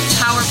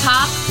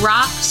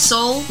rock,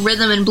 soul,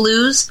 rhythm, and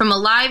blues from a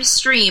live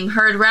stream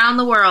heard round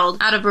the world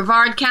out of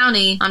Brevard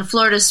County on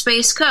Florida's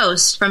Space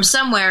Coast from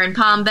somewhere in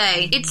Palm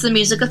Bay. It's the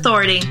Music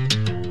Authority.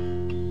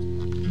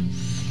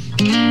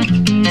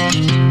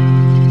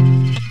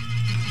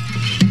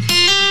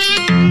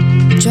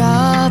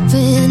 Drop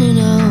in and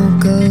I'll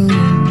go,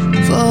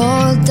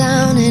 fall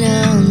down and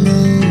I'll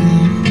know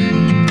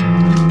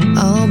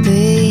I'll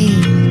be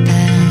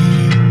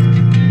back.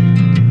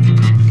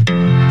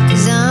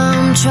 'Cause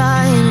I'm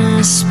trying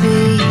to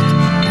speak,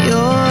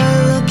 you're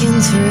looking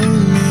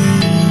through me,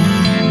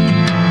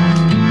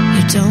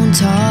 you don't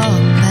talk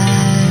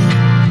back.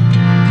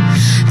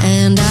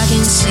 And I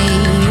can see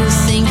you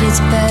think it's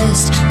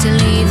best to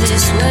leave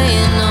this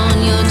weighing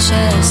on your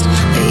chest,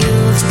 but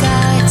you've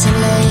got to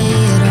lay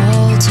it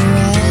all to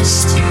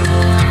rest.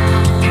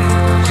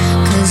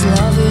 'Cause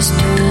lovers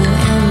do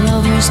and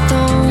lovers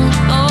don't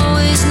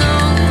always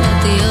know what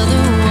the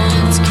other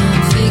ones can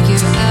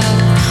figure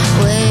out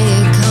where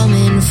you're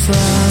coming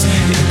from.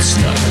 It's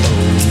not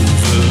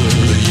over,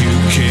 you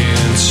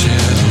can't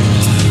tell.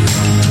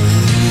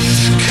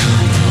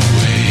 Come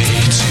away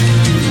to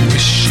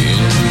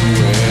wishing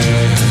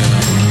well.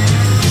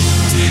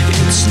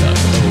 It's not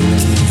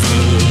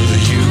over,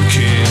 you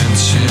can't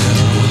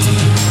tell.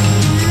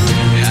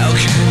 How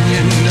can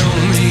you know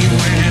me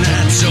when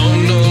I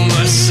don't know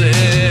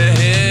myself?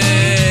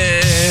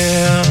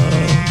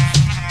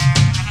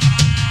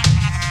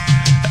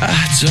 I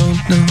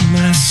don't know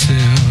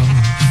myself.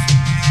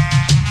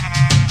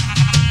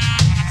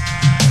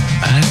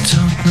 I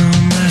don't know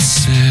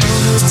myself.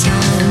 Over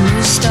time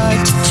we start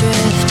to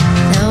drift,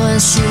 now I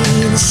see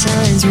the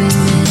signs we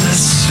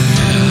miss,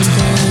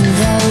 and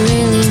I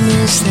really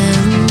miss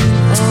them.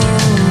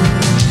 Oh,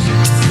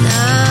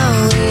 now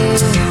we're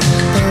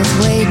both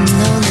waiting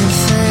on the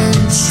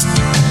fence,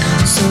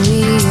 so we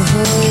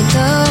avoid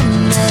the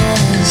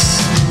mess,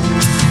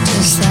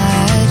 just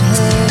like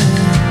her.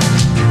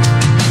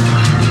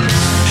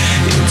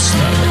 It's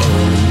not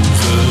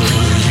over,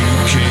 you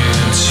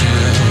can't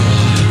tell.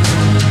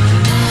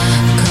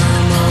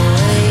 Come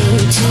away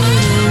to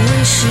the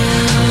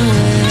wishing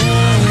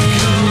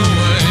well.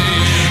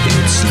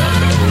 It's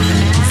not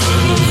over,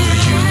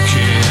 you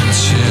can't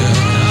tell.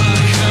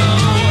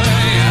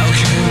 How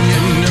can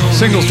you know me?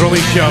 Singles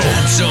release show. I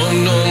don't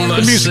know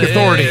The Music myself.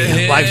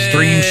 Authority live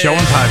stream show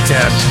and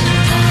podcast.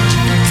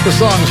 The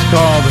song's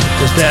called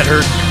Does That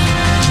Hurt?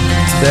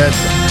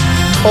 That's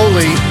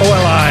Oli,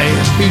 O-L-I,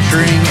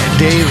 featuring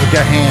Dave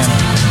Gahan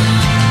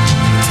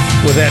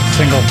with that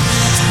single.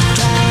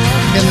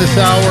 In this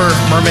hour,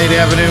 Mermaid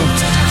Avenue,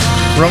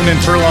 Ronan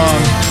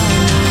Furlong.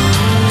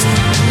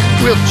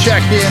 We'll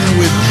check in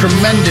with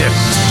Tremendous.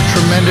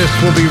 Tremendous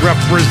will be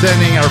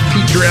representing our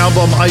feature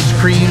album Ice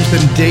Creams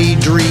and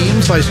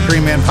Daydreams, Ice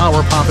Cream and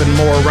Power Pop and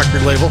More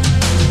record label.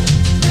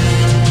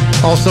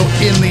 Also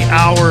in the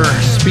hour,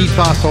 Speed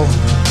Fossil,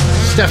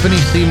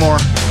 Stephanie Seymour,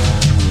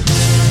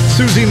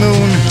 Susie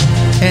Moon,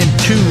 and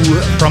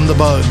Two from the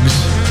Bugs.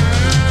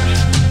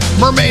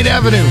 Mermaid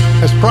Avenue,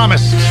 as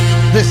promised,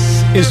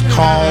 this is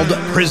called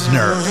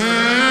Prisoner.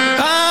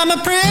 I'm a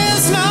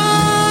prisoner.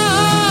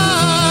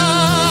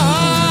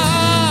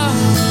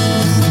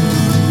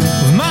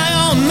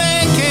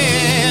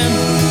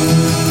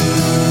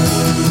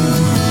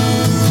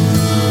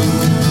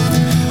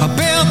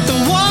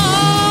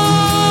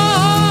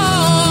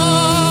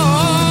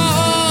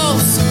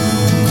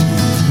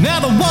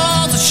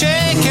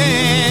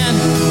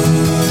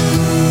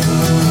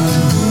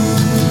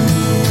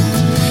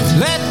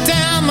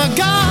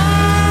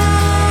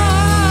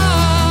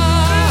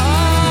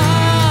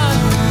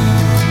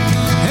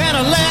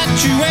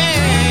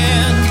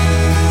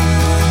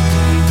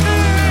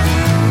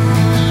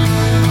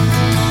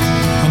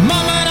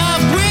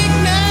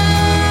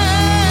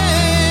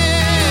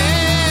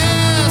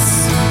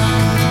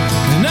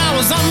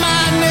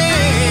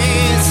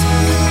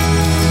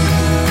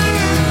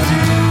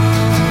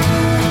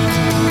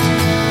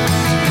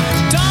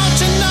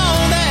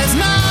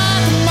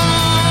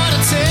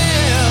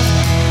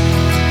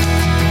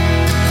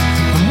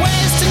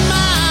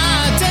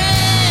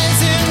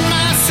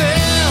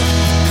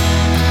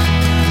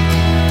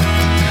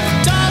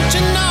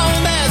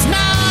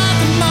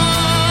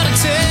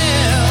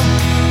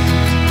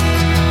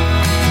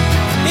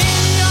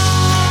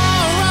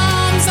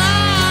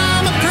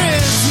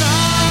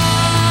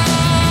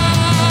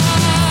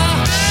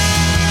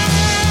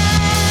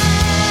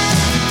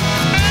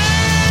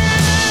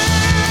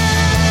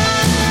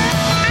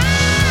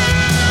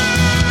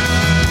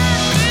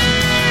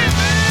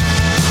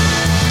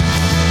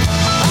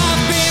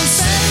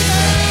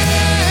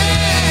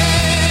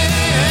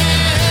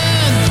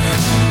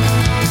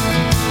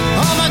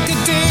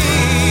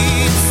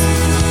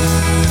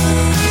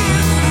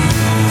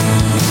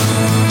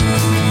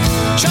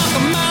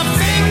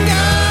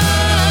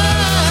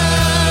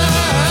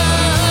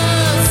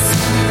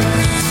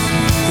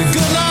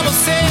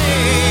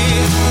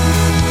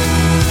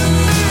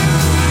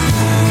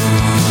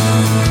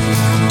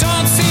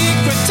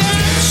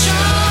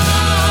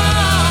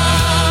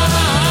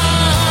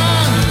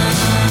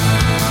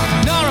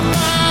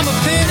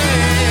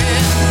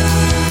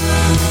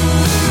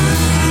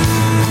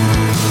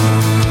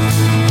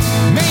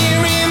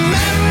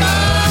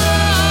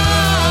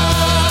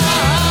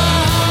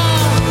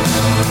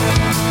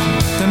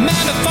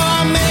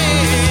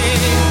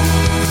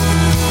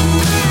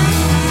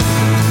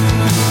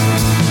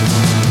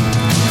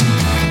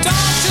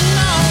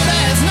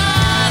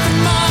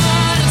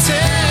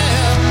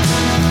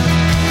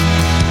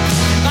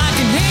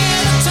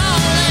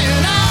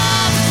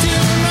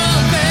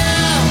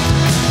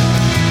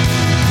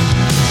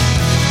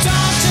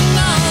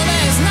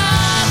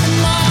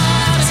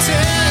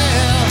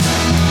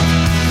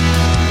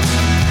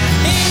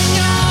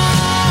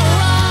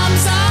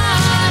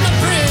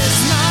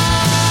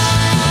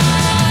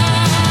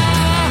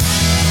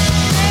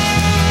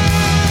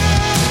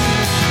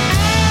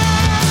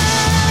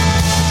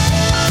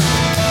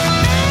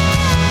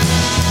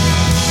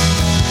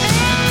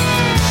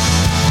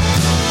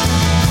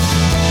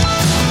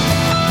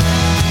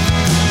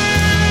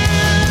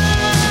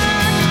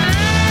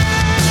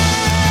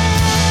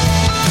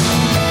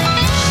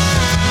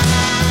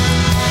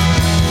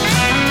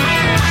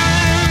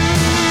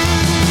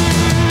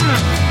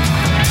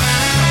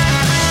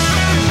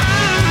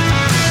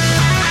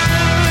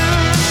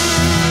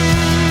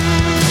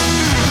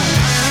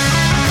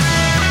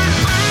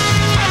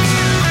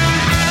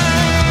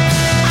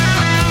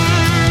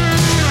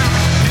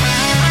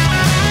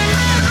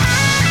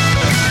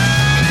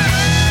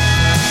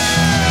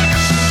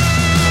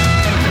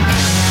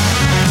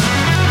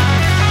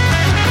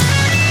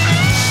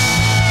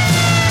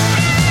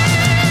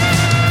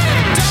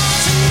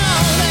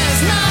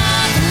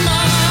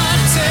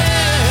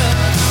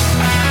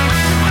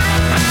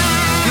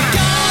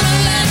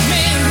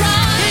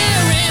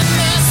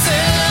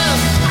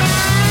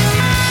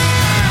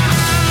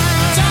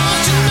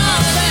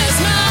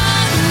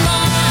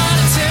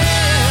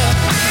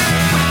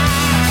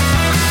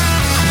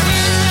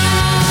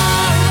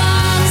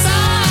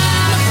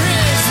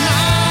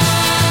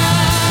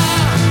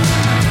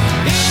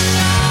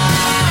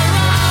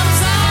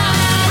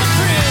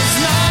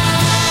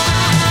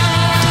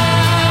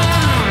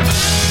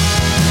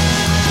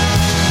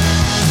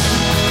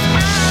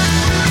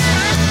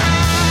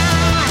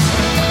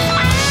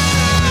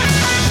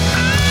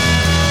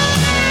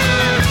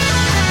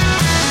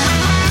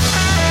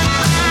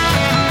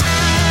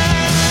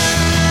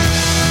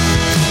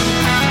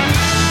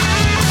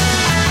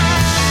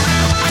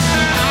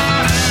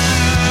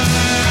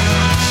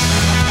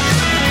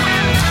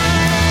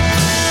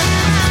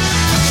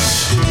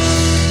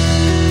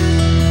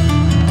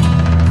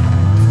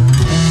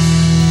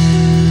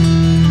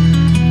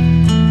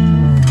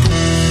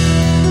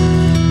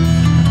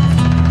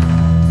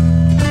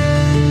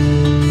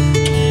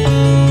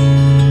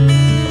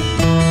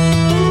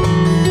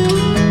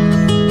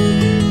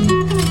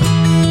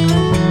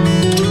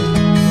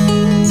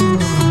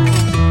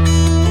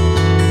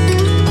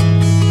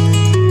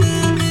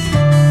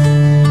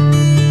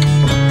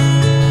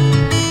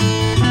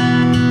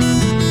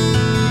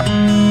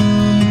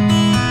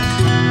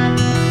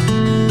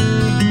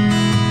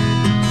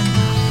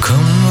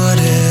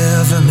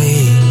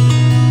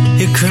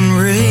 can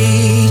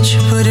rage,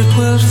 but it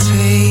will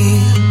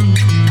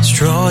fade.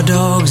 Straw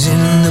dogs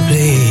in the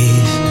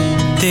blaze,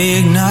 they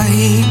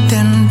ignite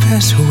then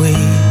pass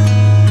away,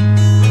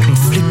 and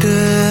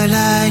flicker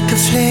like a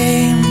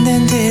flame,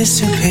 then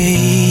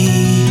dissipate.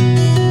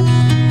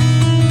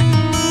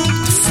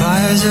 The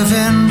fires of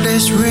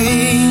endless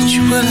rage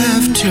will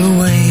have to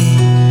wait.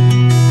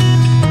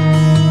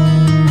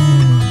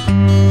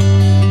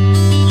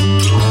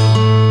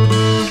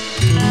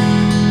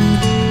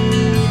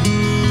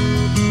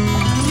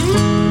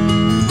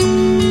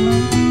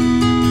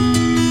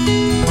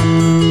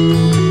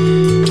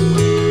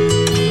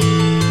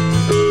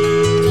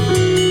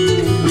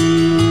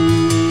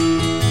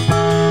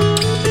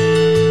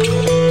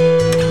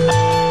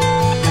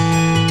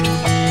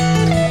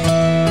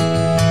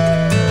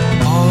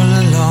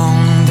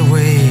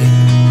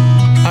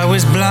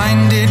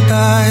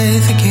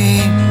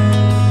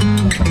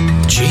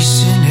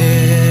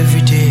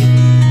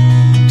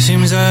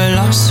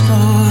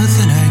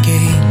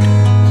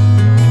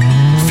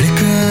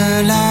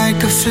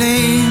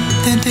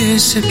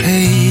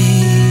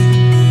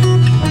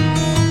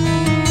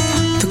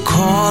 The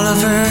call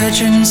of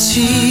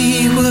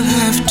urgency will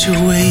have to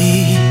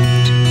wait.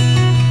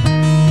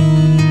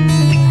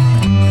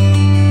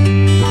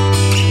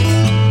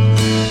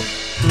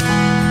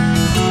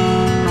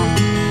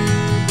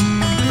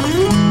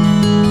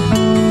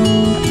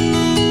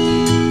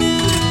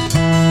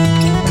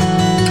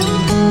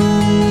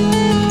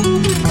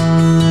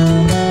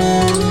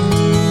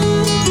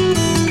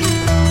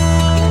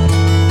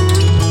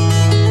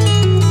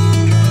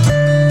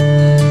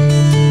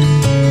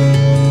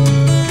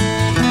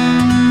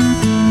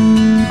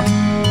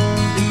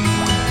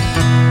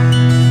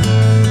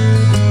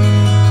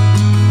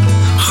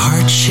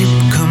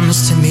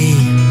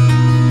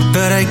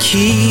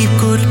 Keep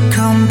good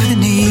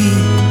company,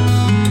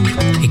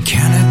 a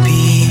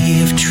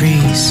canopy of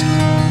trees,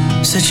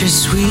 such a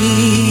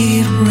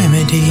sweet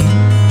remedy.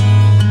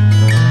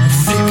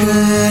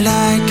 Flicker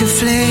like a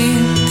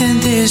flame, then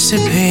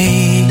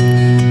dissipate.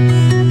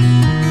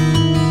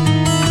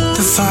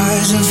 The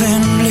fires of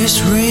endless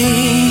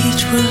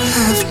rage will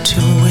have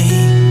to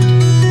wait.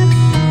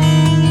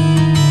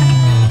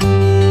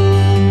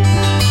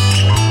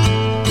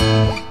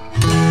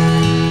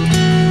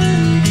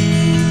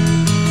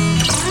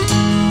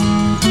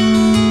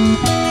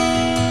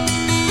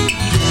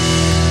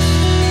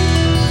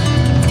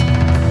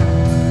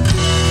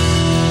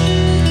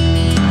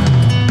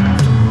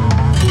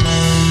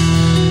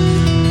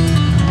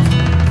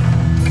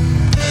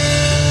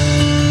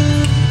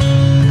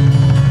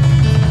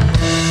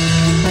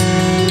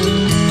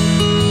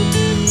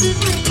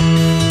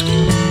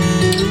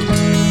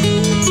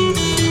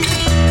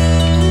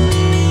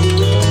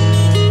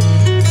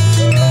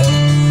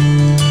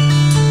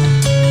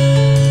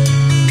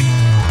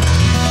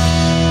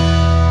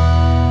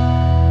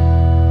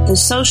 The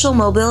social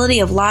mobility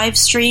of live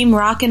stream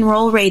rock and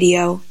roll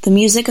radio, the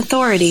Music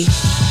Authority.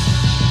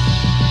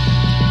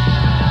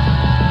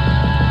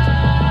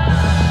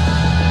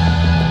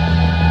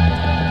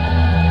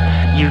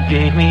 You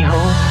gave me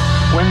hope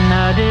when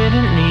I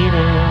didn't need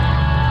it.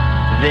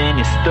 Then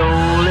you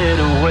stole it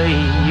away.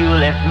 You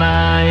left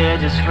my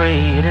edges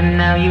frayed, and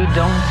now you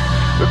don't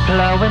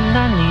reply when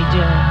I need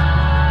you.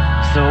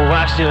 So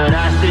why should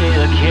I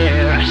still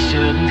care? I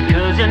shouldn't,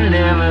 'cause you're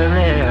never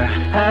there.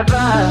 Have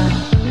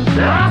I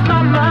lost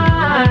my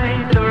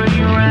mind, or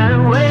you ran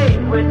away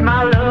with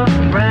my love?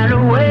 Ran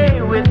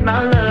away with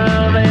my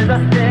love as I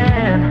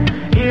stand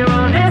here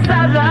on this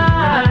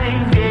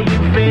sideline. Yeah, you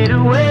fade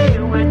away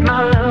with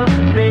my love.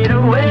 Fade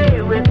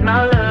away with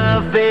my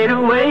love. Fade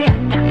away.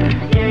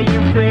 Yeah, you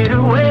fade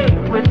away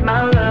with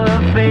my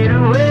love. Fade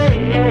away.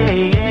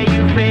 Yeah,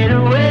 you fade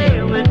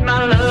away with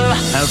my love.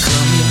 How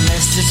come you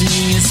messaged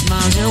me and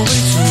smiled your way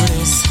through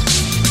this?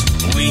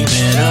 We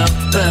met up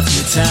a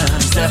few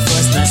times, that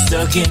first night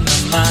stuck in my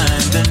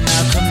mind. And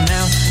how come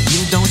now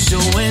you don't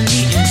show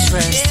any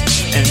interest?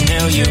 And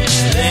now you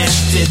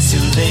left it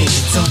too late.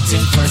 Don't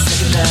think for a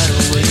second that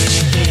away.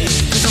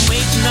 'Cause I'm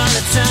waiting all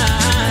the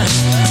time,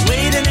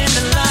 waiting in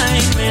the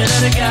line with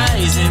other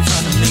guys in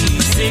front of me.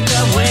 Sick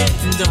of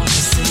waiting, don't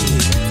you see?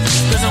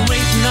 'Cause I'm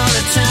waiting all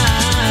the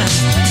time,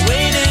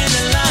 waiting in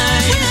the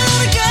line with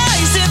other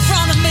guys in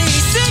front of me.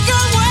 Sick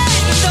of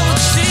waiting, don't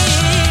you see?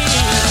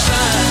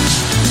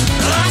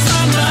 Lost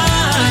my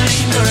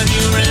mind, or have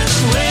you ran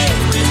away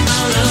with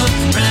my love?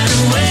 Ran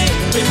away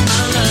with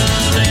my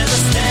love as I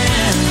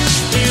stand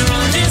here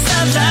on this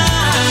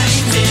line.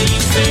 Yeah, you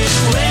fade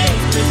away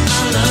with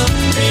my love.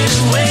 Fade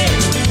away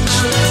with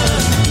my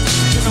love.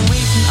 'Cause I'm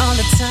waiting all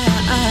the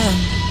time,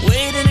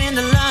 waiting in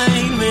the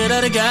line with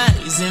other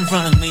guys in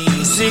front of me.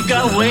 Sick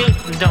of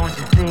waiting, don't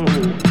you see?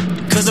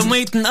 'Cause I'm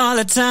waiting all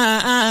the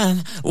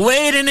time,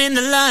 waiting in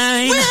the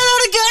line with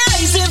other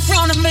guys in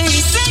front of me.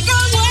 Sick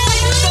of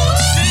waiting, don't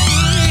you see?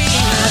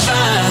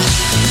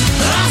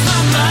 Lost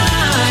my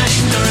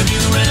mind, or have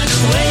you ran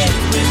away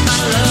with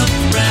my love?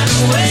 Ran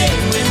away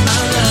with my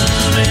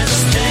love as I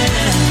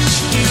stand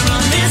here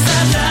on this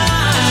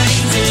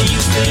line. Yeah, you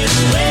fade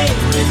away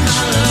with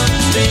my love.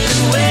 Fade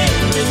away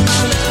with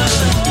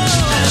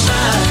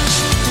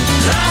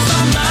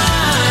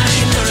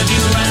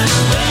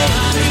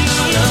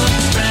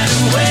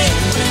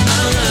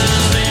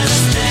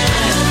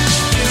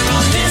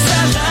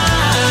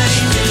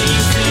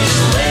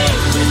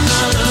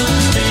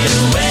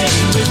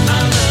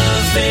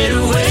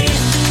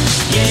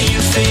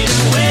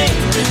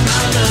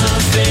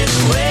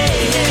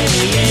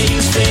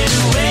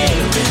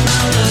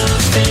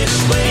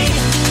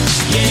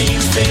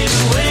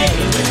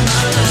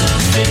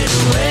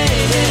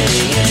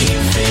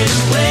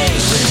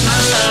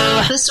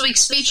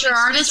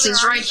artist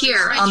is right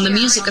here on the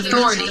Music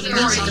Authority.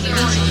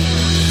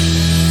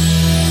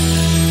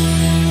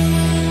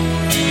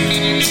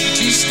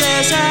 She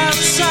stares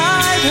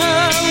outside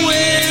her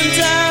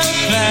window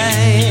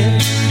pane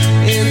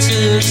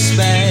into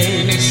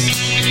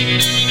space.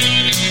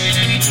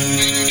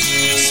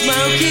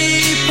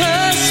 Smoky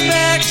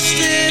perspex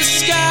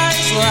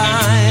disguise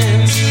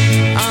lines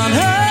on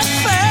her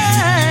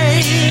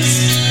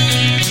face.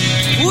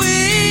 We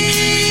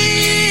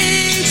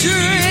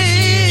dream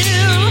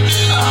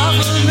of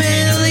a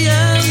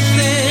million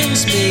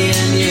things, me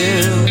and you,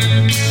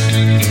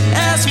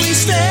 as we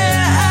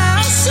stare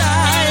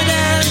outside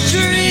and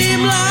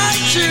dream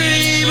like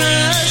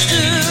dreamers do.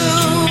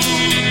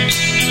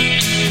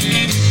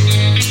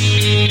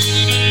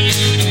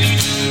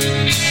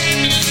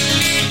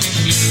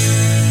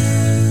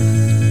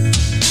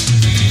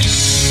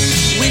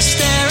 We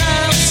stare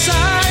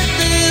outside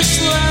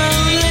this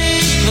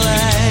lonely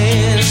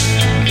place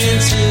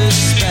into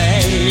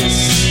space.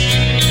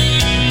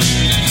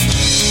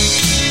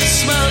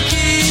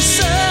 Smoky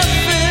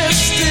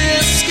surface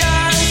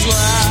disguised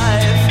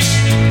life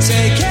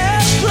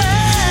taking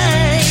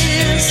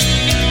place.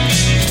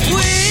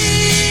 We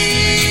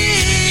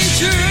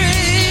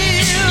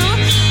dream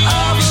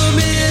of a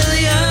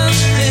million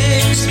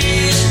things, me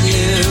and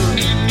you,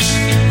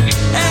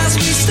 as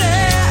we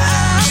stare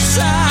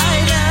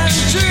outside and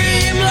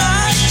dream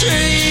like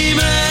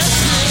dreamers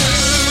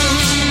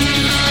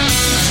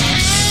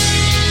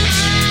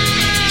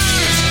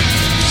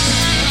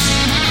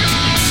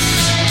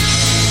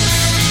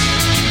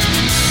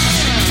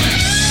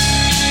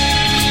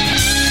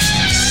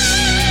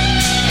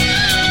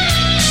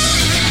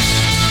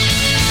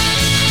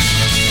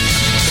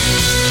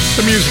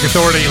The Music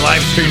Authority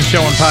live stream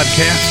show and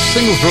podcast,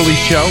 singles release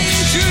show,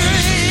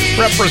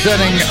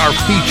 representing our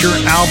feature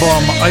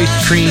album Ice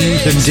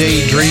Creams and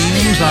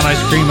Daydreams on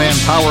Ice Cream and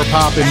Power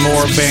Pop and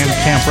More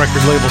Bandcamp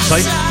record label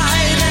site.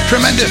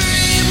 Tremendous,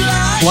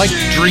 like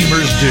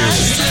dreamers do.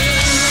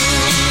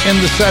 In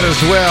the set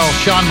as well,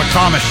 Sean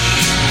McComish,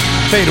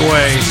 Fade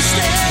Away,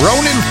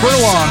 Ronan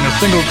Furlong, a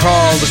single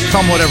called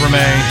Come Whatever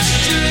May,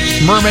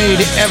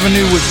 Mermaid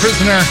Avenue with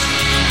Prisoner.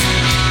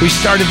 We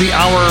started the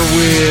hour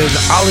with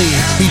Ali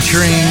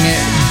featuring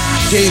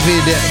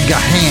David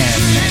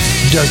Gahan,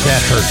 Does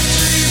That Hurt?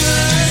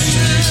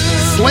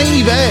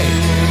 Slaney Bay,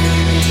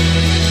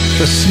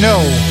 The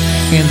Snow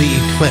in the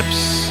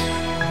Eclipse.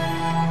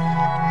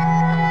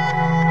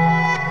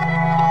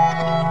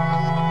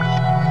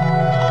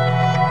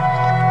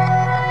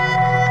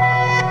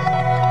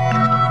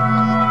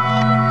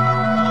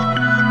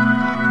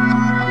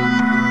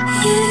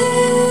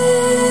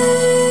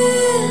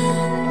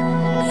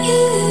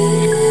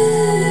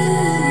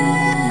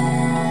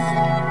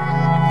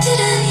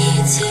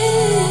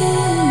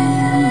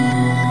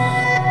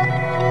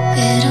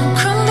 It'll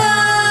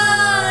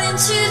crumble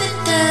into the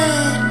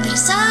dirt that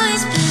has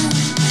always been.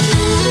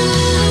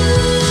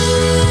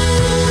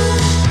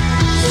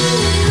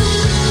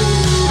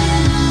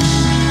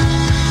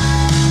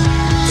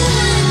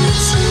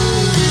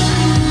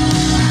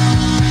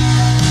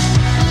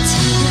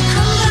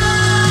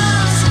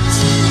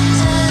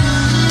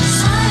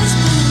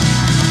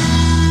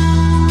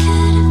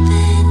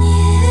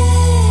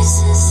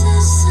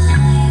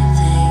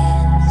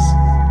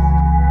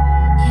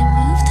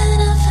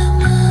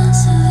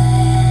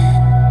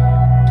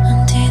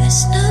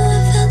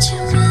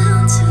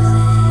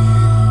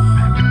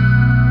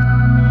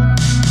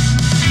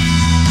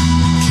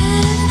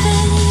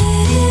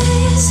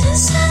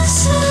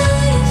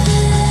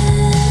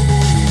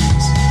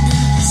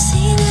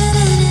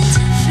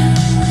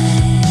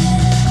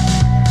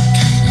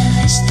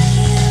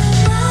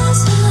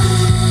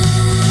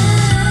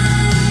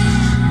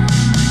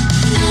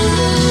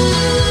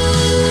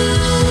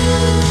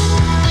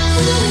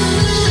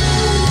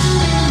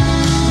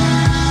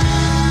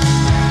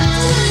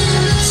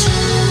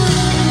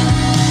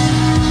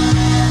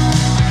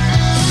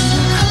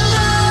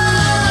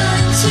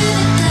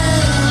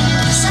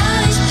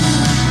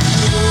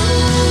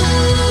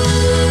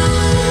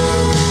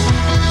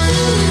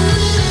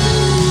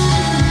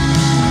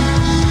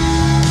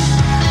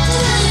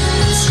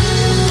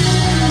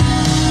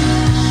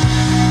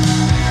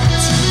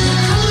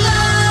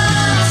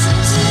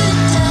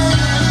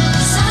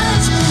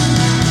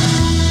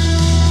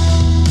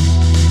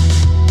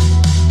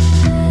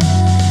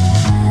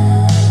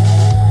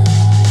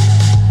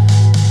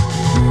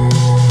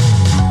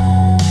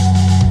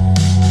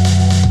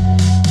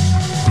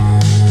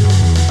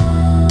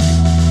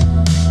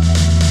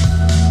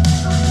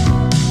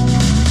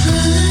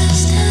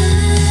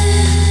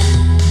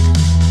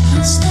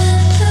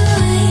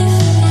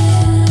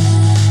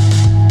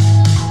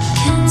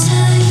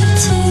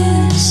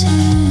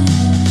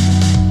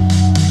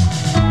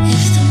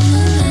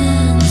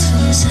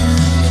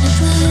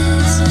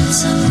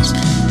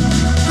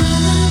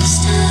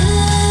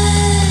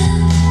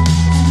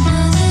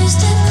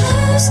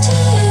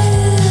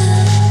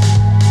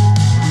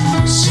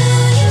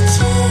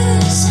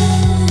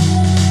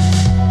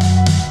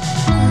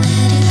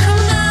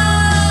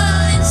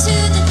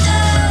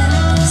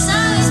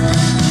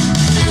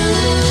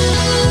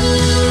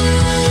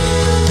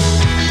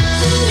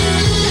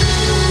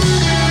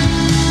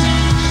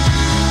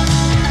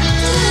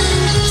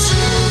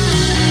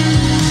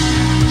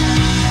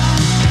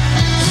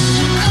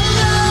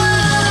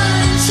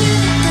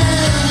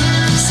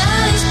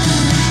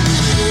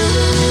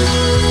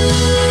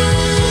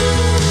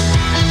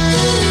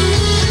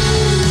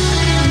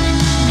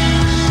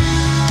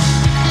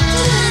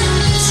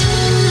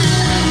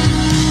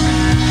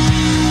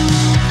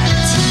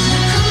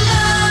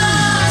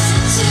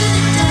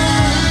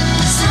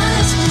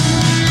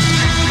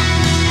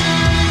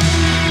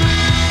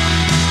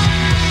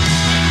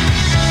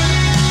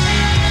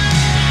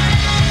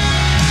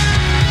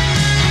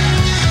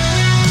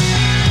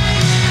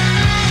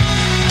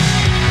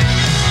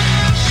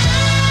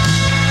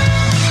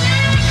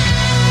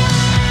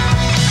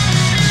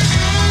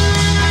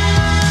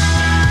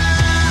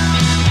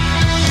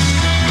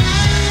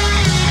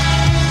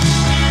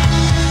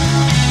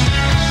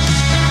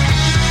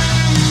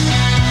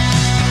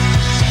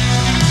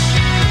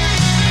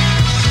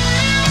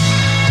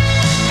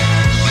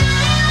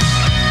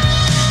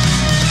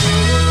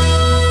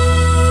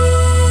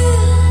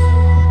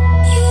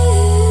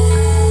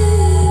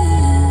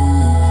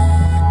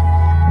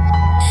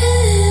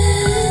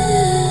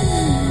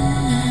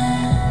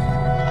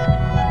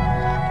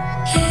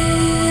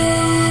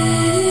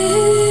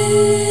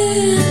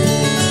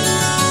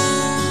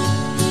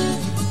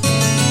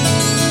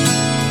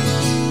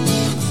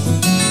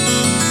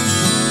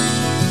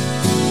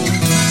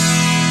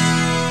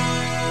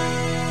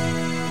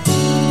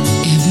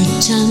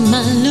 time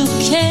I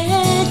look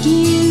at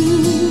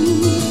you,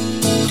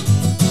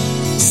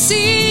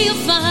 see you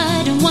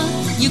fighting what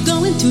you're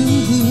going through,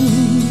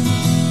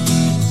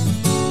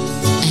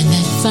 and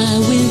that fire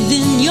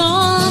within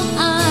your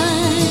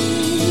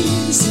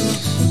eyes,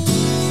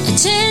 a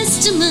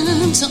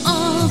testament to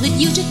all that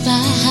you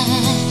defy.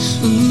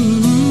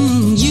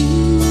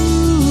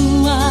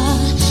 You are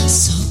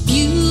so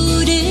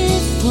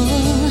beautiful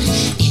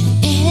in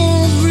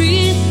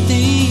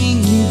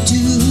everything you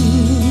do,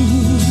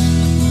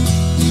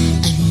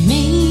 and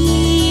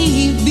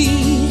maybe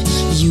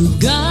you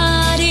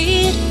got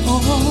it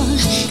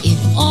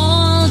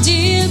all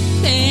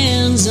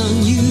depends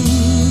on you.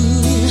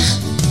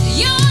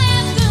 You'll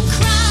have them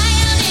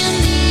crying in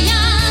the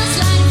eyes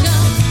like a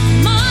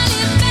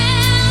molly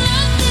bell.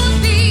 They'll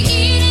be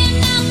eating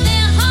out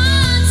their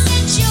hearts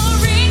at your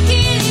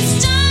rickety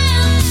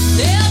style.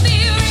 They'll be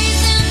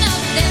raising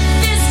up their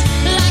fists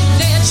like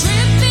they're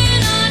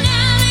tripping on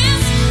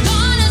Alice.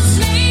 Gonna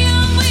slay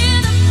 'em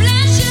with a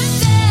flash of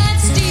that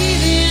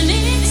Stevie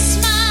Nicks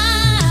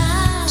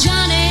smile.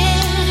 Johnny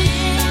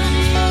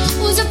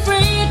was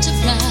afraid to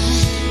fly,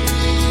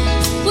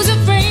 was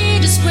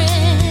afraid to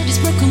spread his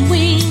broken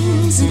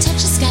wings and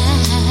touch the sky.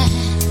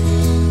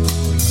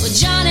 Well,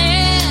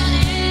 Johnny,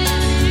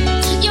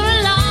 you're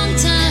a long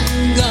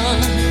time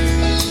gone.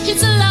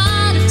 It's a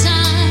lot of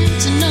time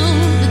to know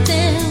that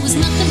there was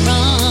nothing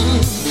wrong.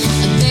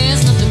 And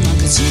there's nothing wrong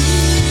 'cause you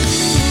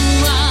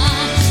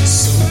are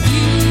so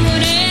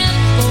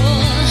beautiful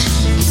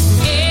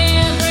in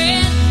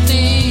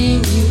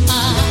everything you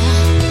are.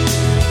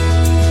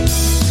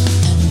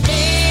 And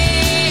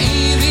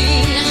baby,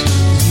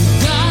 you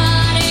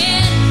got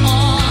it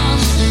all,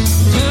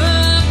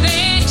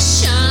 perfect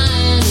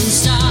shining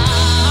star.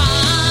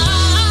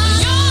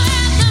 You'll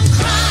have them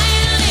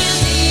crying in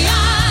the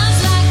eyes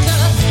like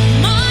a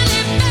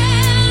molly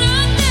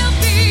bell. They'll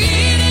be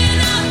eating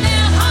out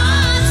their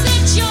hearts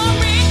at your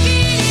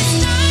rickety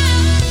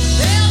style.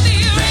 They'll be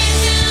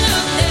raising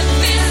up their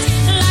fists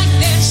like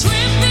they're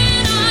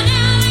tripping on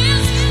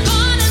Alice.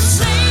 Gonna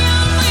slay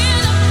 'em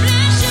with a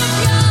flash of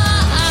your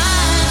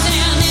eyes,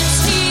 and it's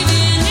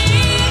Stevie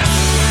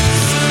Nicks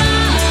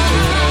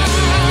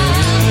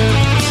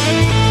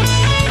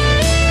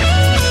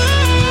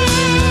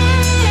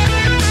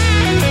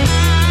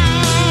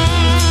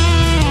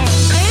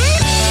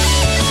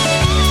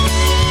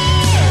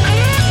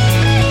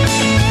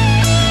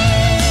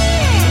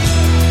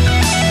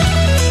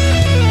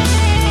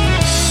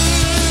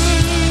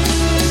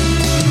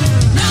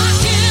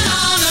knocking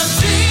on a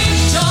big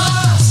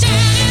door,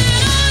 standing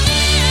on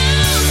the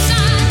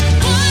outside,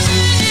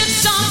 wondering if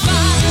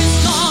somebody's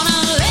gonna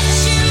let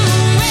you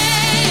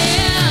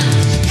in.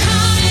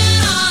 Counting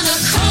on a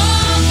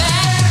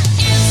callback,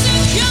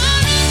 insecure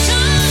and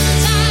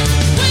tongue-tied,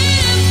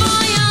 waiting for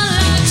your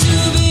life to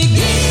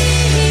begin.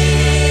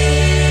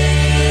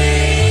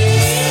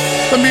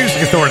 The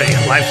Music Authority,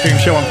 live stream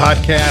show and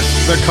podcast.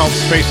 They're called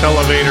Space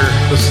Elevator.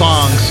 The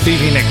song,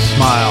 Stevie Nicks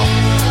Smile.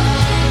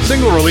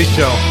 Single release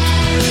show.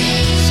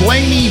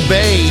 Slaney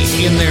Bay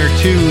in there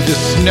too. The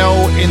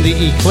Snow in the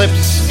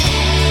Eclipse.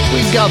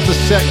 We've got the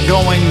set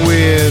going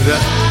with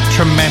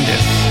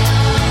Tremendous.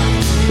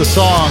 The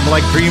song,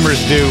 Like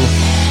Dreamers Do,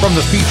 from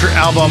the feature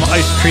album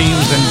Ice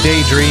Creams and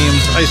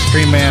Daydreams, Ice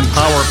Cream Man,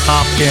 Power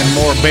Pop, and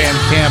more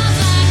Bandcamp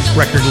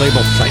record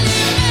label sites.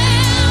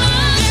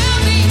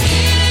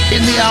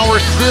 In the hour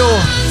still,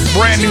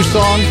 brand new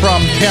song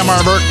from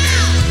Tamar Birch.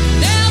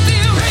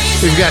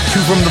 We've got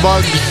two from the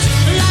Bugs.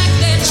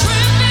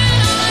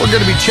 We're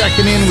going to be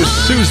checking in with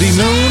Susie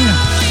Moon.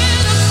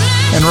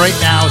 And right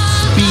now,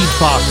 Speed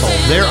Fossil.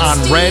 They're on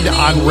Red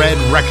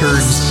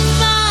Records.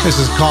 This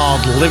is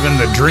called Living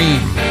the Dream.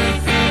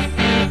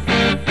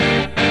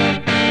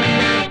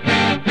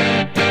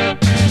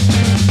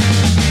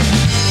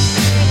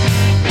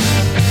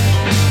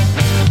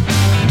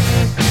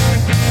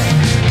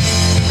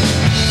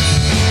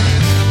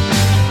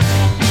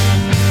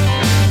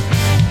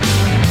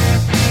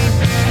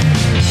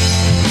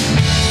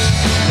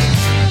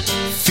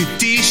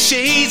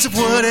 Of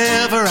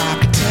whatever, I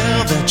can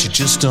tell that you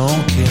just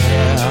don't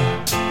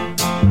care.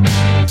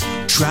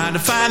 Trying to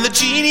find the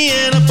genie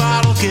in a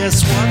bottle,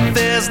 guess what?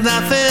 There's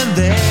nothing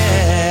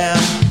there.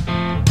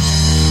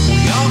 We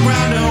all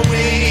grind our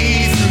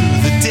way through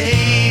the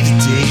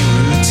day-to-day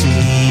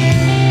routine,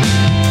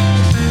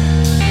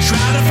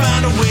 trying to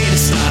find a way to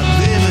start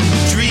living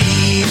the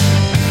dream.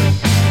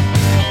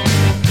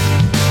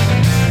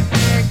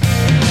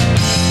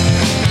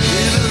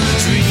 Living the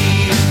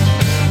dream.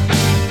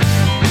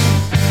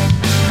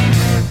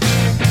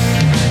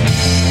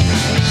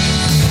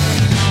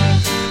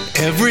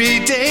 Every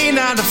day,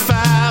 9 to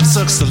 5,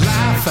 sucks the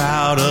life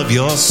out of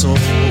your soul.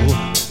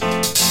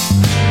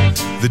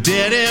 The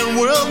dead-end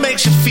world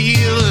makes you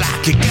feel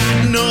like you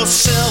got no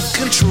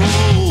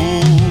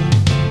self-control.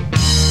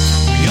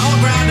 We all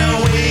grind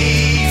our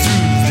way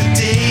through the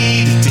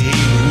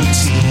day-to-day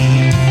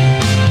routine,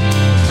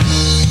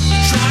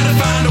 trying to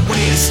find a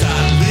way to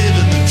start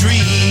living the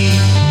dream.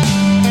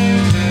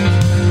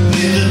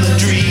 Living the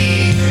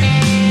dream.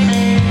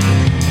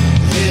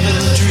 Living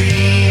the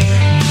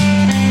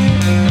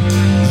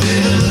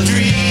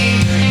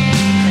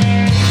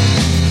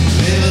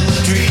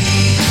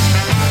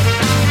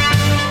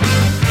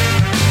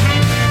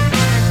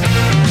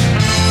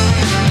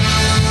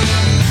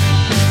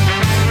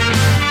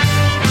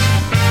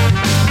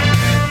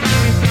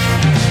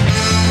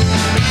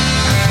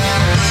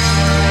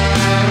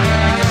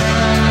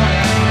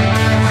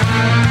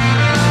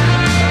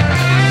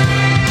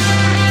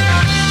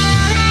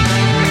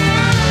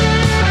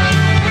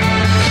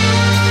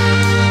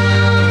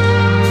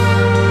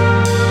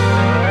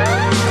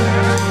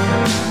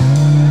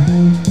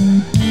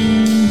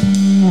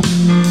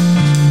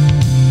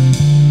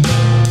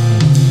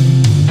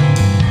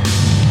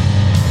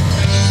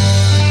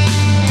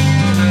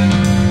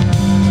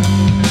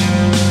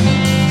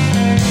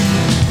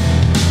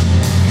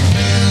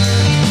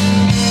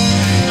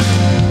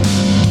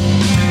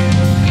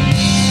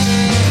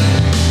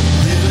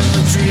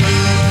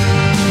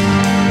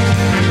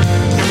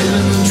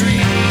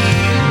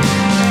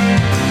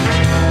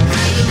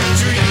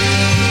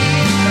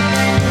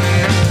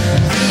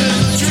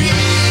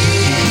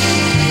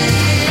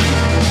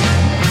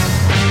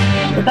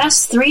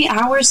 3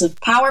 hours of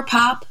power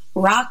pop,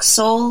 rock,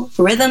 soul,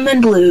 rhythm, and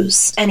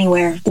blues.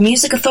 Anywhere. The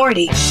Music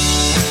Authority.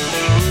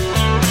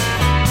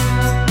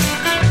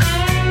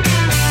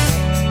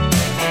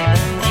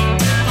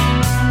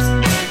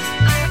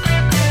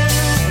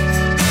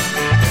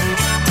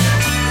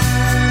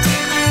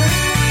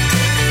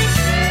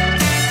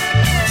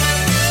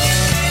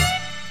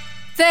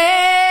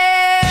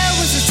 There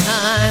was a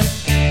time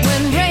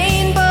when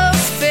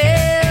rainbows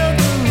filled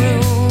the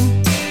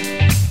room.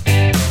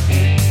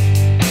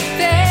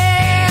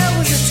 There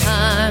was a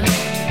time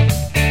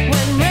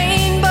when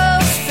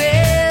rainbows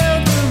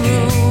filled the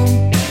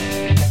room.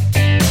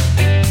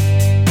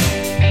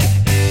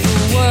 The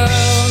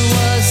world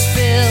was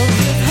filled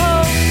with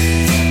hope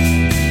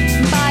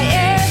by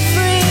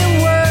every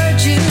word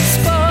you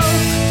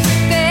spoke.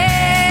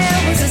 There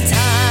was a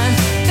time,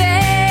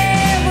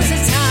 there was a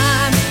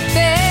time,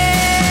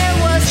 there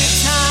was a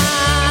time.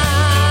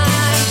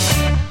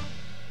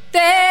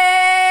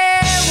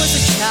 There was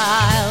a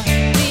child,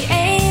 the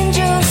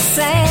angels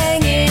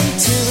sang in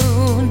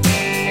tune.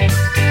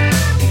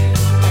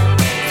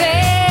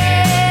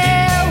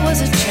 There was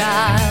a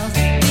child,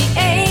 the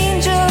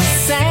angels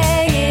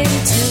sang in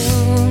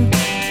tune.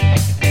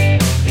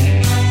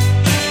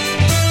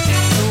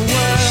 The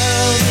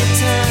world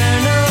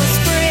eternal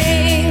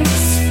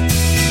springs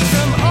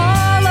from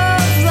all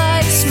of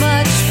life's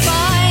much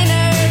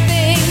finer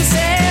things.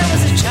 There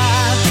was a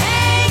child,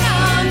 hang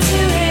on to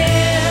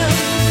him.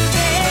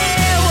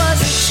 There was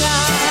a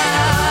child.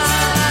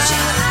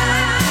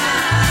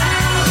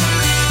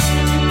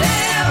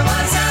 There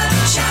was a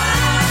child.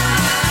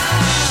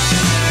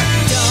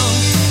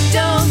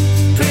 Don't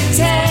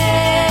pretend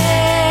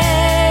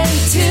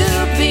to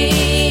be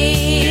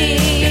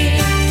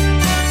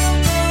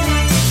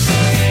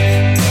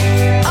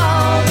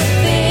all the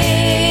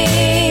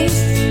things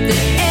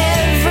that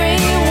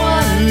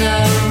everyone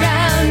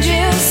around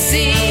you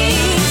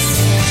sees.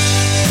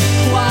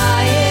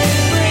 Quiet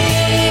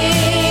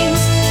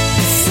brings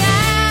the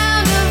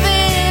sound of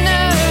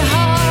inner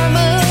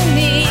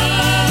harmony,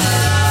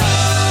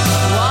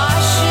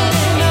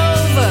 washing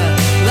over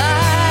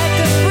like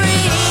a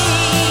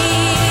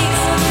breeze.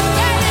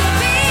 Let it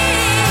be.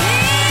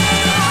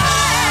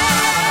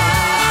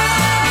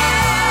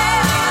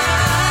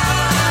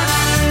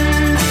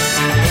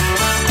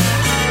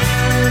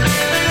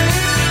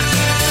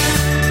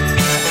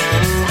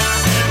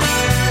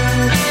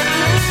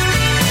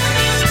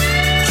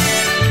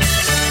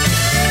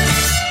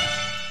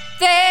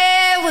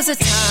 There was a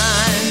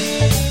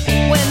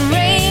time when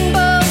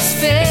rainbows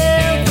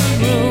filled the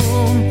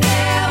room.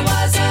 There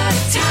was a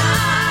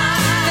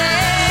time.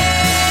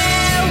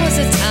 There was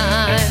a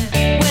time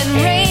when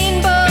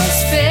rainbows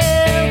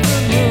filled the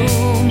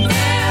room.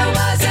 There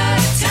was a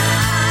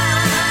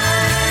time.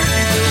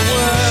 The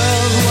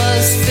world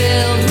was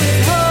filled with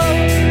hope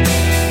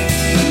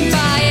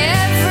by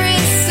every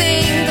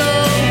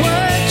single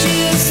word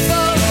you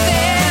spoke.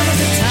 There was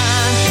a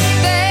time.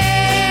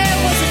 There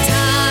was a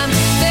time.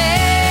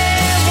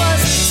 There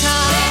was a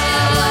time.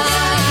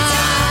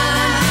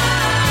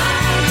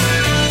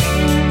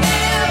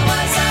 There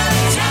was a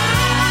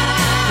time.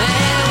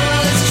 There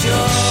was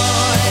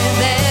joy.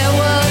 There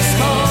was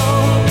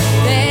hope.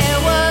 There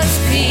was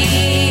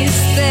peace.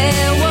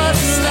 There was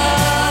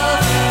love.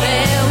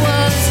 There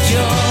was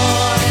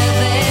joy.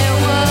 There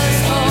was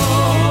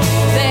hope.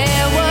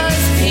 There was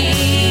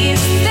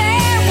peace.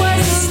 There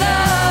was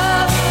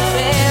love.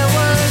 There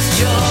was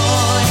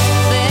joy.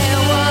 There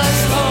was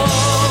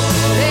hope.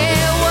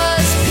 There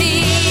was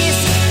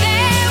peace.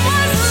 There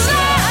was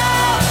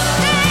love.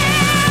 There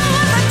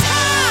was a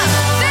time.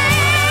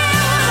 There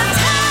was a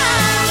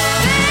time.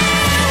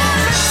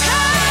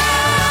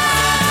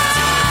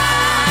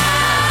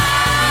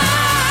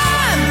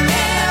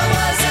 There was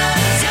a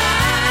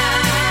time.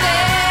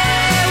 There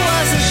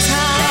was a time. There was a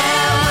time.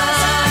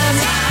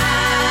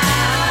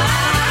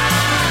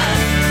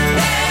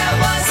 There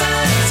was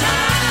a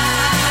time.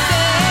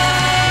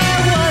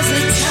 There was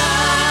a time.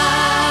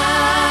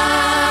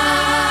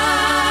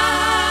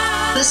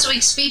 This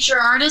week's feature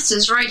artist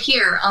is right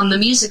here on The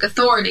Music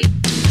Authority.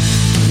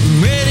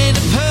 Ready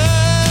to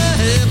put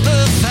up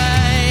a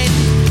fight.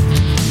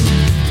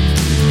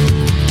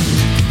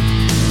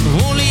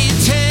 Only you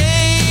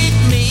take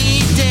me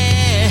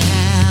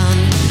down.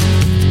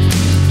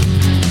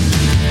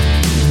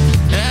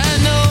 I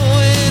know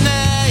when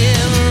I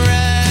am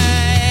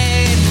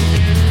right,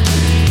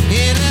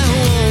 and I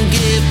won't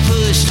get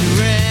pushed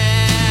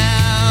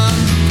around.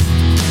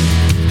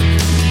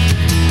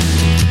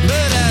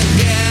 But I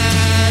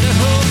gotta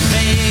hold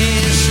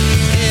fast,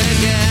 and I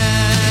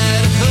gotta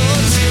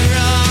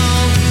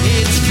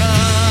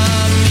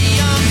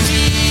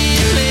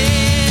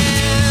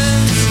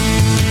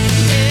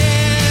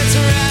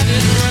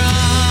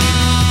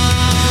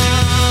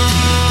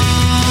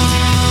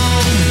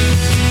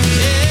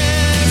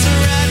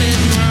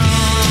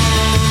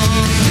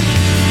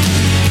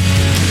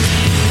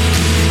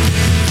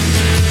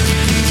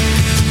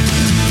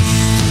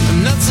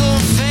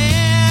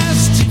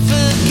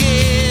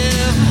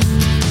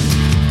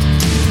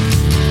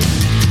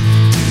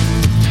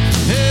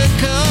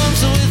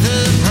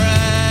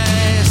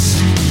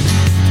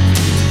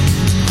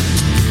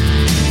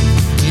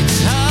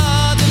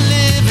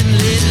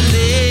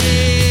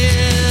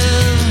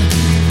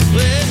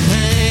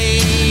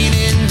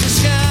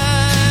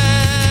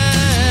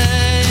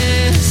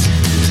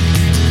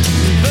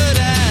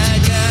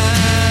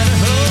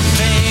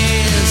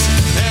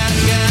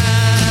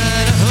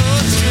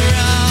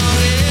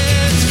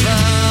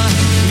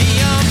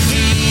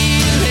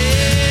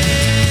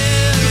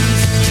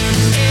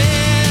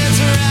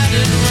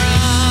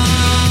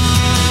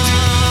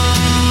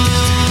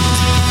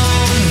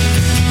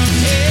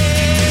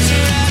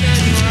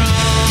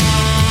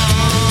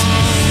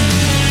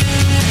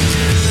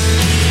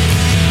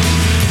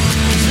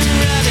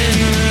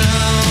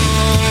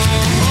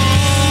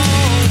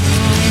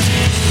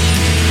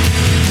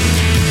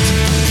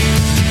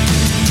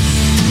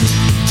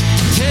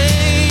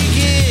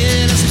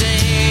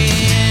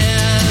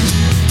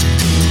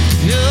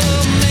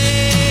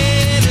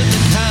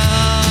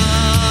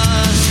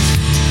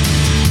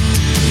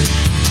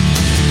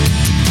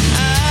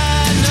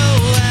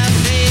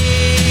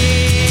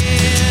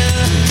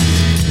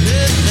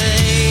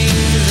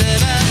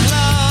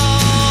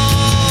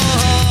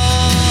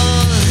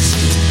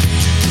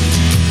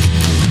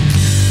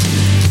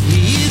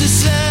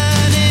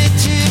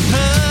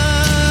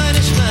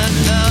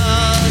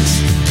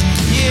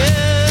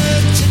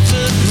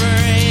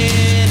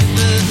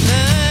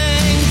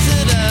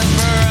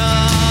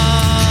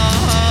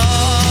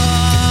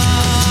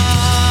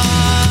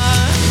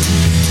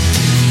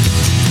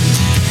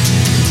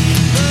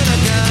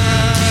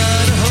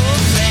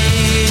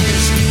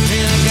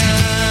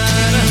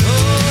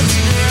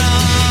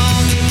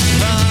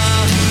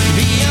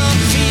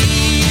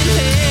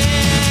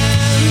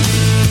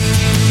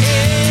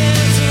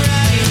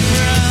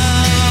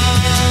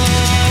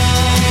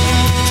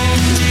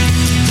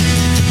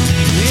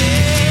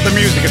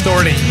Music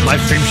Authority,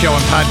 live stream show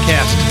and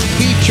podcast.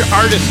 Feature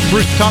artist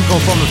Bruce Kunkel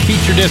from a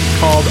feature disc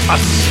called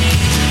Us.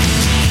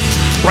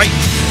 Right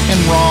and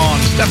Wrong.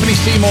 Stephanie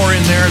Seymour in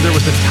there. There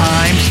Was a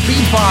Time.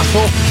 Speed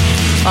Fossil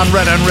on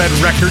Red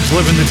Records.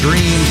 Living the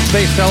Dream.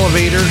 Space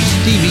Elevator.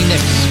 Stevie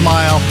Nicks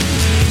Smile.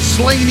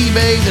 Slaney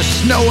Bay. The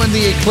Snow and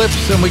the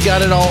Eclipse. And we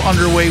got it all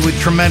underway with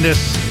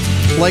Tremendous.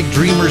 Like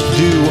Dreamers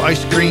Do.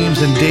 Ice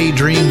Creams and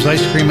Daydreams.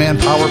 Ice Cream Man,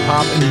 Power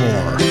Pop, and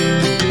more.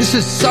 This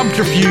is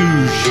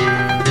Subterfuge.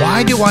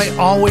 Why do I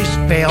always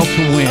fail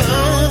to win?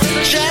 Oh,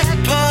 the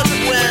jackpot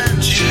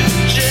went to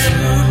Jim.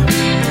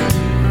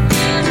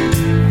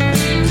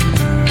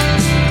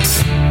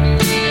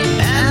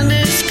 And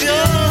his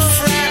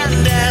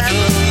girlfriend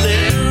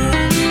Evelyn.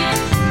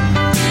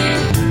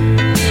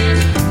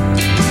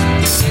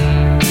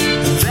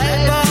 They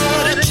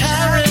bought a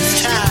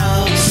terraced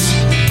house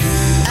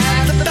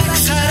at the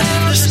backside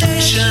of the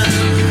station.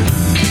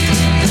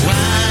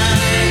 Why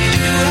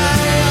do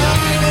I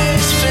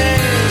always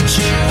fail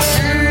to win?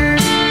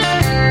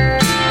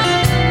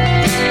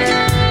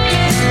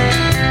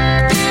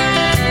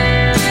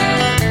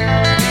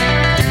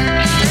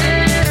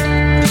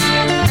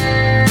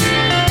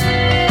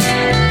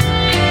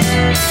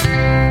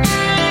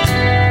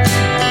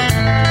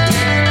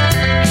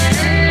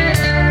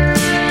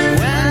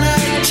 When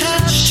I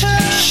touched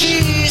her, she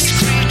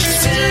screeched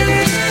thin.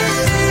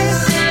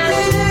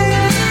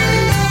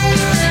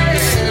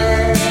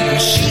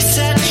 She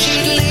said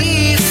she'd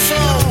leave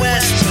for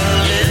West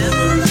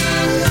Berlin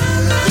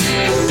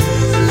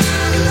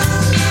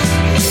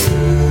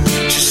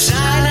to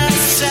sign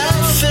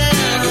herself in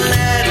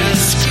at a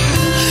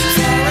school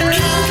for a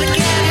Catholic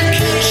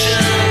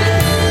education.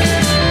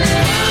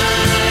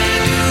 Why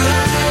do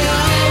I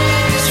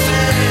always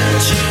fail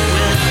to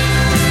win?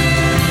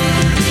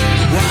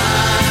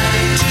 Why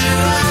do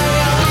I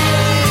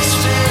always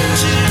fail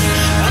to?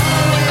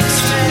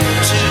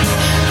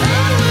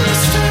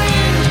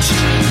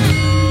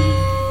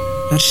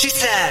 And she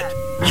said,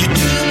 you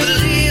do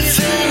believe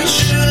in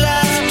true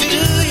love,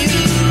 do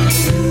you?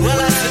 Well,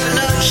 I said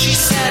no. She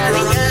said,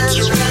 wrong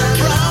answer,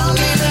 wrong.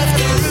 Gave up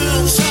the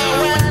rules, so I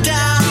went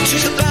down to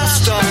the bus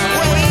stop,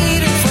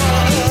 waiting for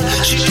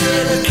her. She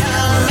didn't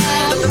come,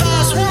 and the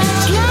bus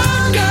was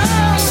long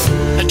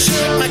gone. I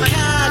took my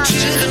car to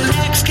the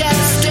next gas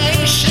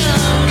station.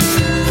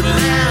 The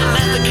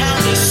man at the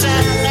counter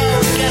said no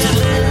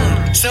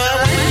gasoline. So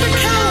I went back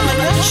home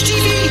and watched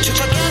TV to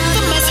forget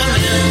the mess I'm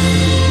in.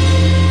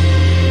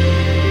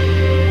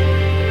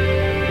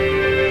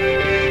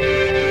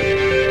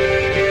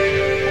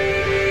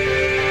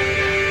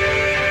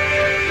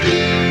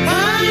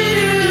 Why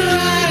do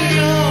I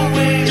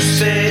always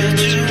fail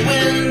to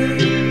win?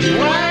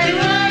 Why do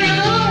I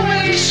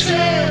always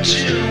fail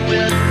to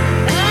win?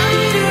 Why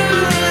do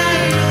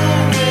I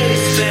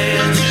always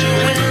fail to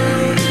win?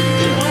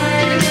 Why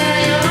do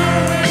I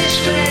always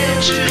fail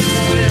to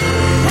win?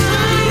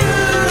 Why do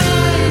I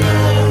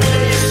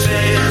always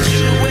fail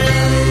to win?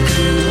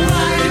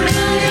 Why do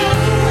I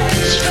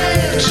always fail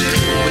to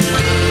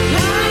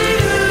win? Why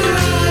do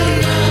I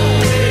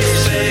always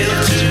fail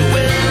to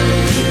win?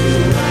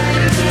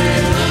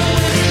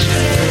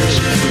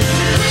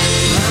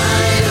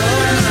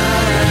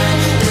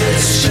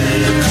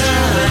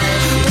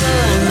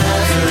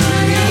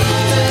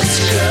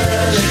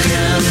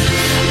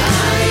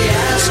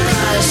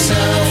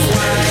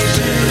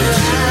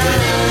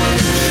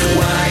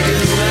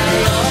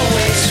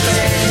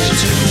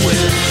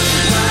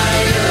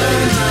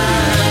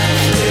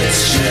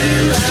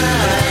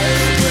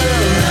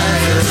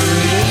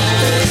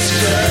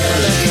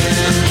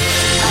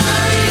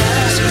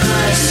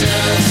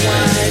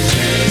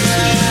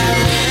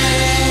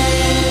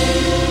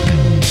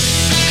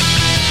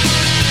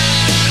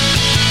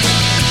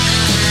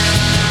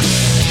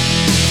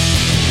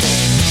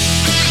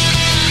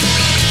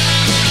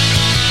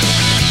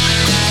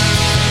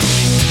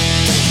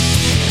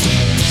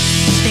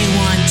 They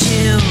want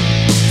to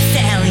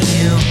sell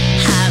you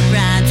hot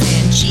rods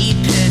and cheap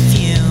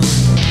perfume.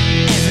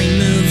 Every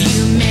move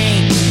you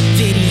make,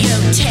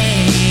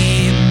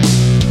 videotape.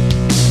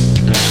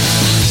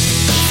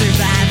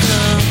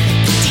 Survival,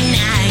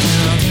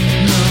 denial,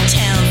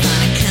 motels on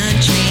a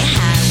country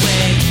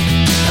highway.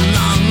 A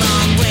long,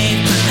 long way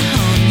from the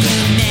home you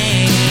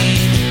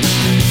made.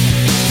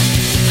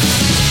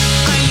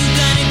 Are you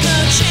gonna go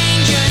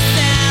change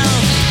yourself?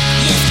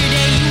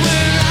 Yesterday you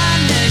were on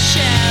the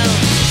shelf.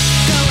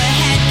 Go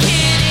ahead,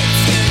 kid,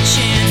 it's your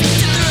chance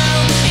to throw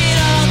it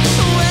all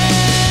away.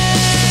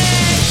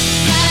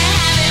 Gotta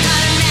have an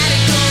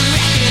automatic gold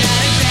record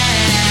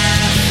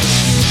autograph.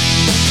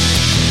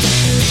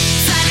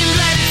 Signed in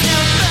blood, it's no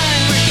fun,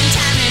 working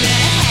time in a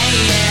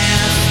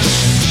half.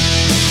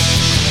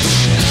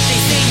 They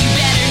say you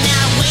better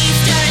not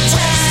waste our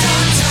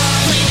time.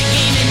 Play the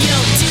game and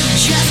you'll do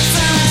just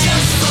fine.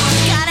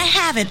 Gotta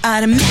have it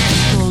automatic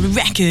gold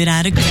record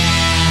autograph.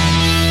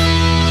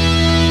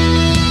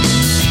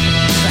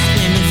 Black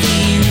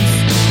limousines,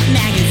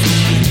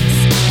 magazines,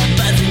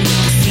 buzzing the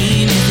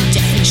scene is a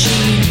death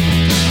machine.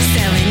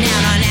 Selling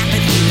out on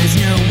apathy, there's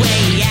no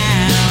way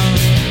out.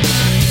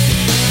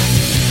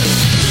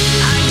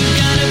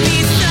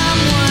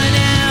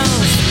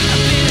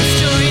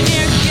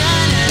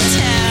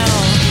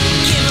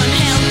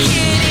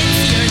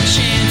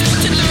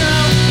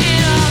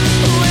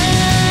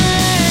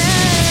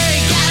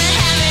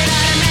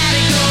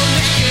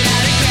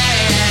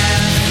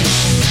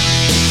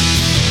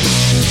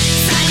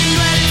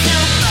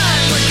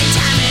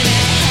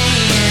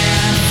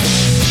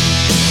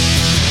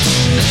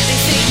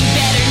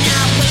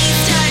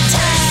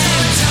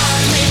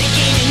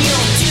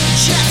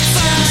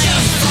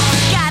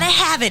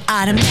 have it,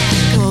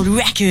 automatic gold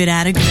record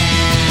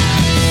autograph.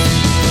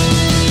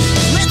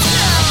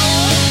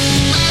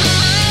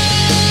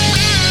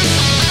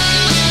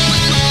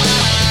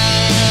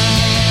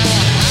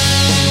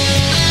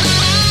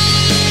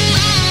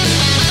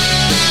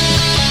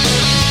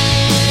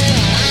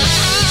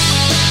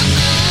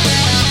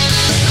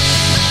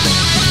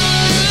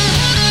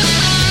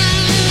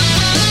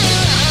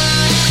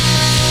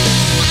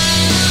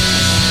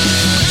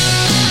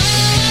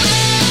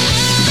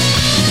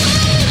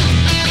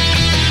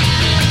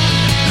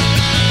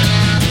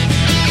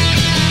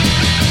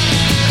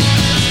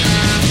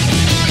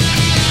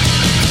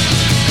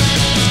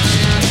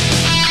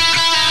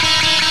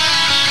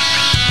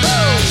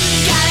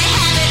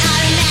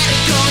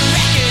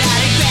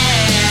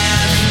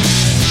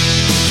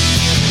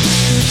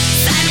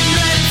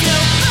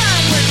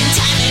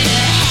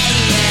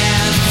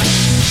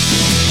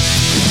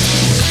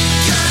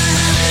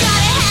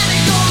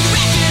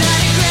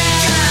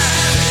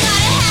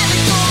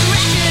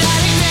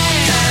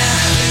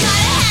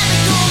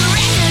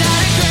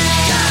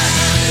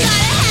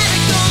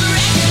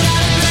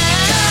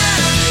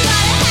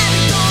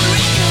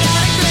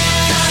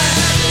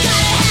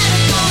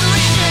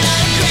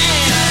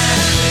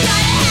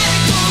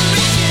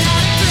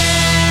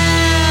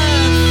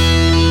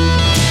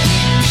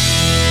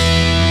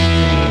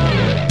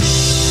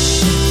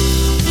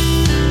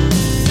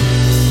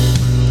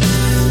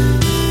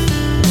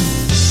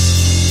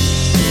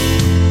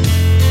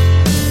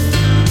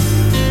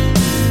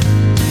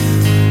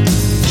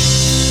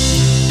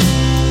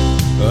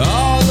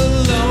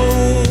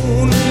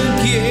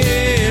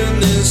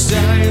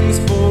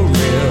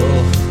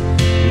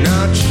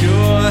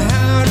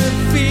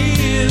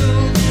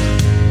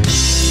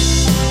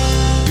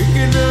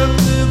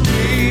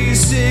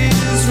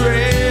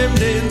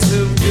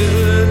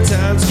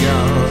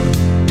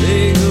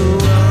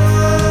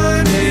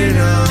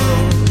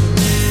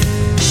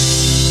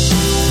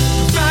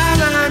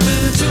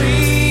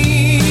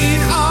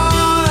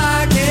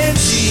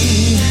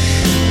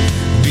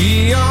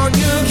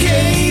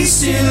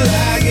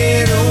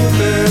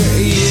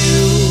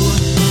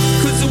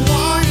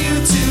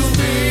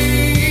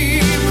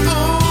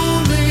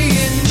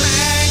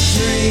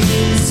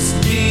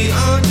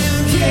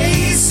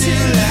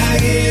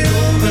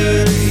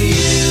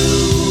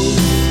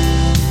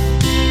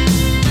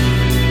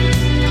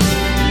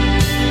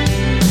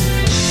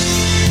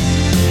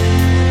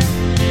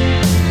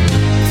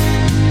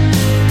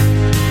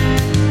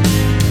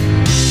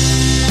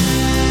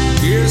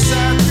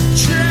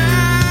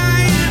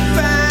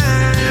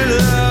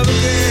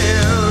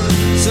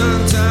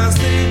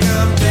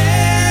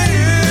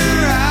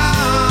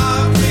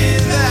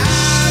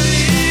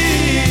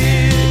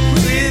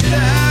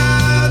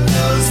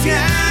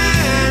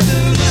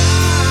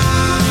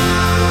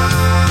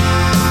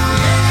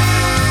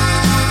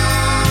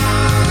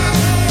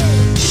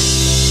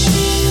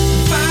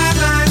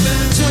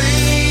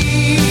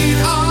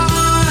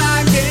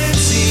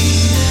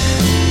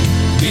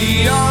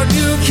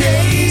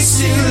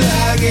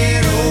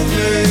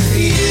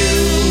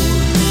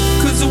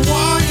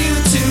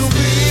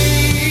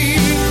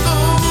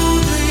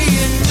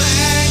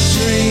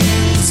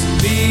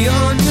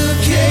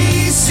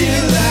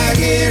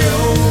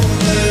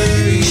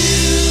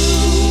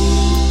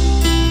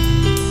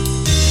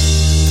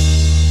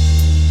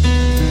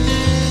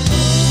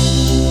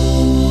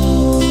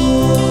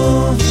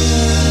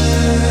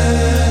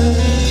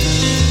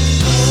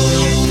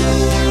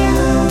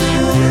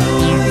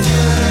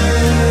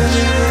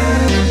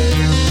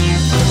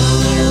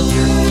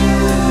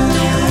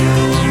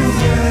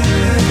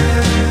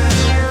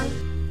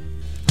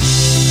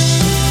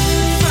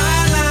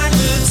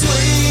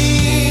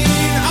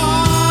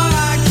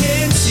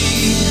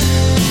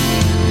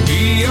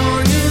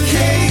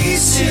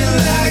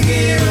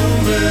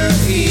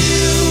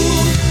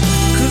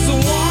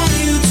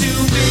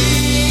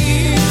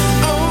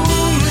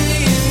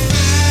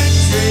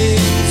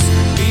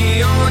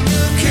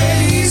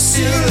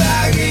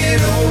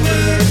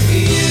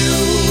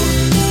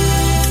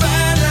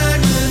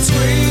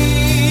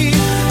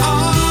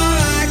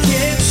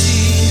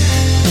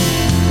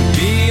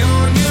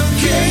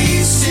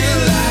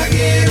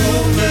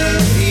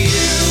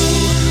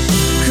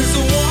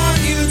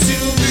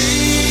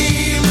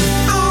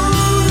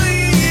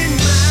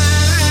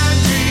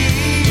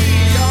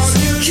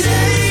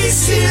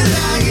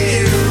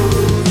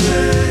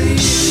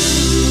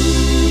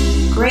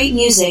 Great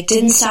music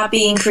didn't stop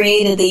being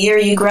created the year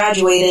you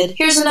graduated.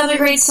 Here's another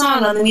great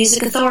song on the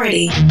Music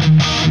Authority.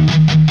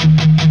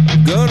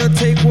 Gonna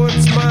take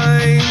what's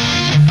mine.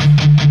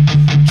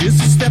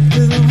 Just a step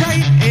to the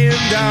right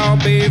and I'll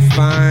be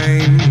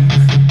fine.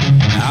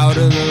 Out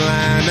of the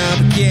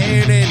lineup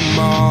again and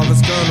more.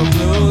 That's gonna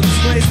blow this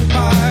place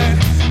apart.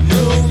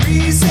 No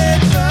reason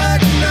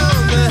button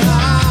on the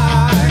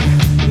high.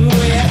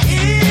 We're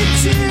in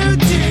too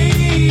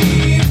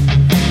deep.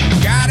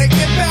 Gotta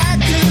get back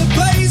to the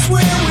place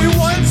where we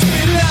once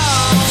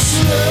belonged.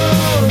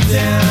 Slow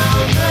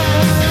down the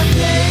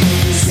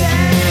pace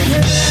and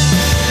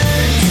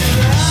learn to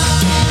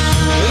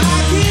love.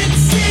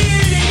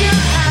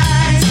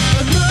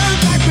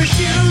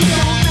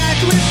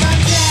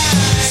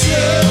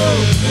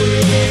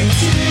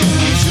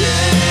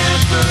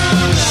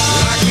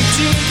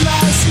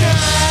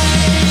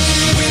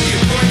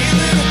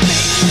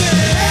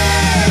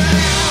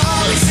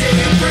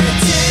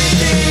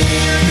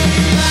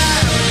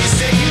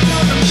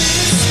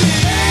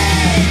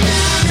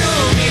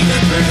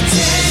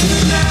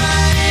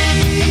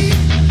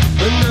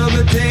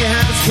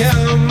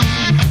 come.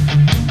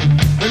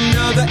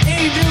 Another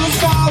angel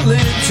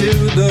falling to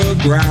the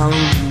ground.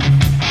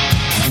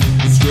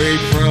 Straight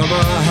from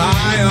a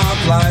high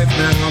off life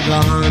now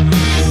gone.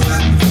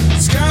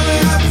 It's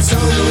coming up, it's on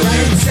the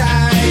right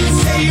side.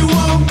 Say you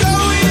won't go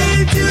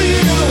in till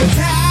you know it's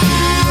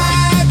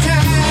high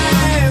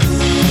time.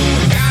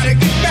 Gotta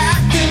get back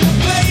to the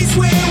place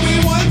where we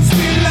once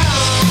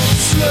belonged.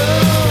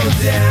 Slow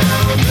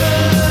down the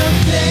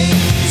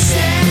pace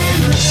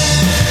and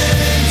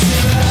learn to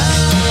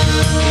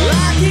love.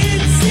 I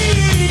can see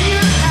it in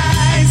your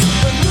eyes,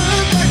 but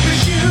look like the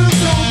shoes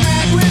don't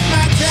match with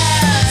my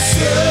ties.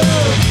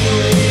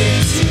 Subway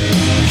to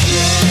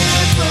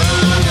careful,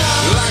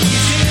 like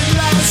you did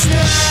last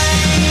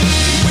night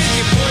with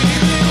your pointy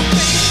little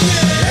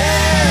finger.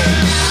 Hey,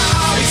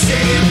 now all you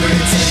say is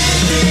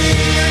pretending.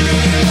 I know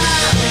you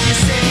lie when you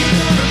say you're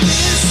gonna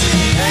miss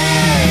me.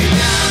 Hey,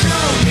 now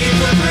no need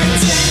for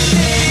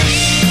pretending.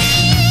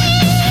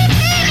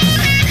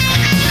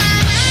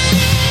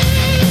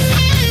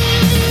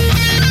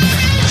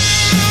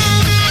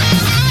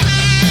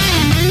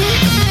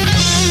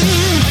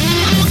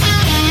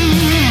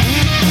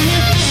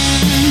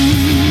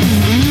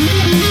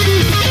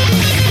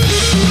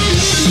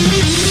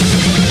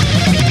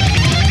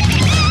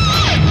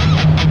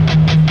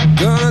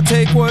 Gonna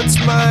take what's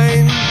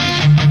mine.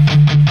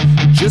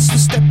 Just a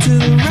step to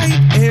the right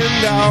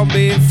and I'll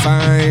be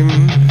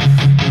fine.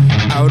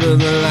 Out of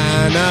the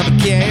lineup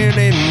again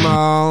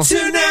anymore.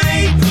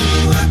 Tonight,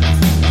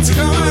 it's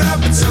going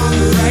up, it's on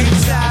the right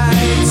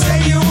side.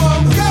 Say you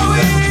won't go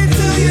in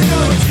till you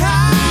know it's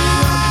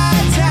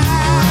high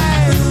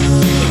time.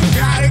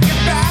 Gotta get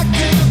back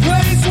to the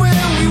place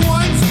where we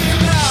once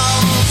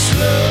belonged.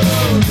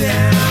 Slow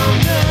down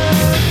the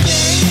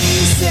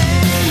pace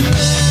and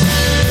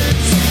learn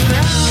to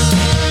love.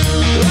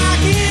 I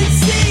can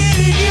see it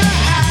in your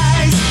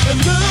eyes. It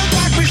look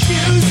like my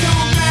shoes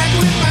don't match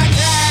with my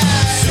ties.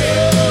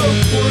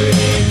 Subway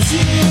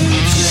to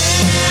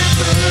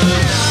travel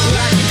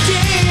like you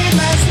did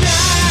last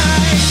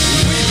night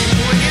with your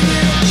pointy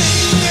little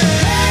finger.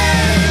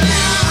 Hey,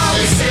 now all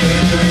we say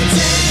is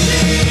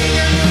pretending.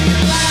 I know you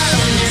lie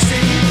when you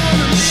say you're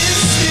gonna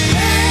miss me.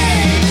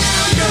 Hey,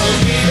 now no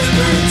need to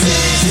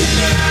pretend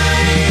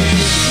tonight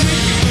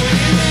with your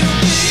pointy little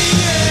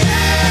finger.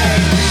 Hey,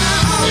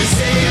 now all we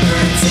say is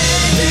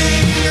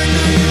pretending. I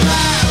know you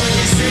lie when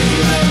you say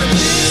you're gonna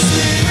miss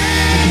me.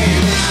 Hey,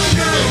 now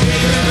no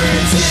need to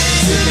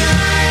pretend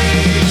tonight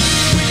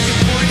with your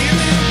pointy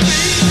little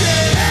finger.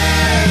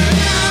 Hey,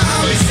 now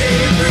all we say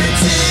is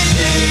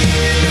pretending.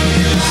 I know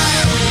you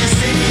lie when you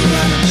say you're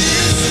gonna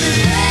miss me.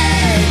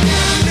 Hey,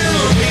 now no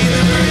need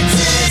to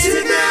pretend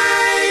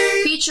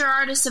tonight. Feature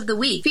Artist of the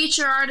Week.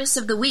 Feature Artist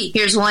of the Week.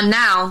 Here's one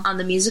now on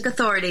the Music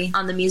Authority.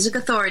 On the Music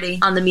Authority.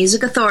 On the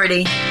Music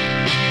Authority.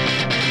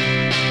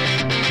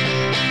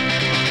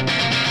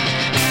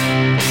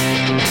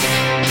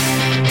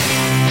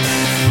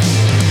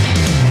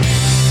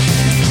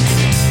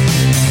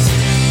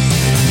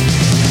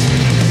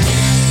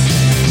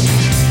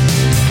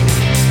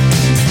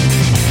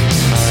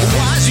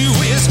 Why's you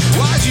is,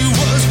 why's you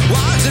was,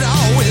 why's it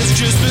always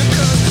just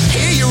because?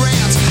 Hear your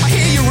rants, I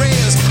hear your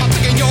rails. I'm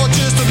thinking you're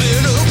just a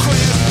little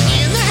crap.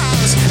 In the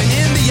house and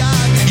in the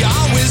yard, you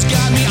always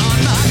got me on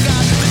my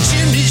guard. The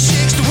chimney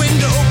shakes, the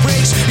window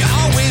breaks. You're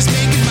always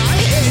making my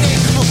head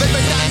ache. Well,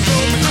 baby, that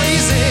drove me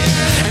crazy,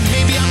 and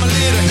maybe I'm a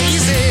little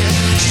easy.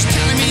 She's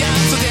telling me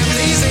I'm so damn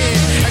lazy,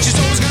 and she's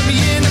always got me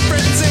in a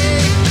frenzy.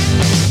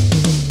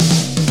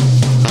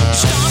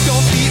 Stomp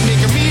your feet,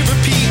 making me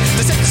repeat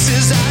the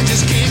sentences I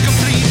just can't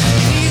complete.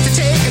 You need to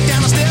take it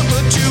down a step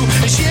or two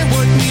and share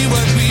with me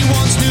what we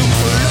once knew.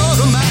 Lord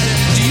Almighty,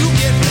 do you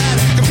get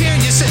flattered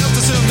comparing yourself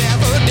to some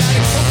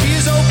Aphrodite?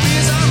 Oh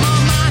please, I'm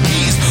on my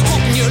knees,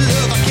 hoping your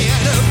love I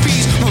can't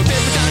appease. Oh,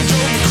 every time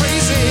drove me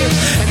crazy,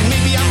 and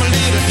maybe I'm a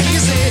little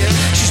easy.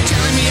 She's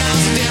telling me I'm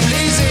so damn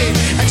lazy,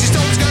 and she's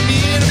always got me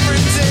in a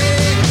frenzy.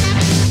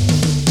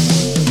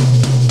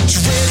 She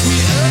raised me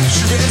up,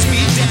 she raised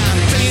me down,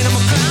 playing I'm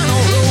a clown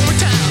all over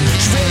town.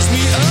 She raised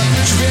me up,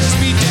 she raised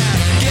me down,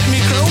 get me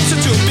closer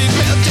to a big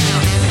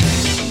meltdown.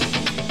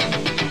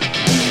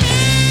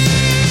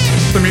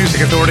 The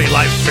Music Authority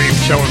live stream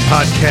show and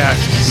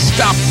podcast.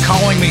 Stop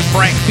Calling Me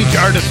Frank.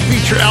 Feature artist,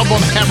 feature album,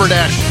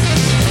 Haberdash.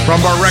 From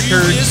our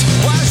records,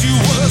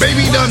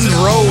 Baby Done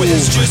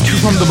Rose,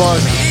 Two from the Bud,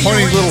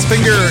 Pointy Little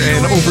Finger,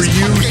 and Over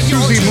You,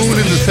 Susie Moon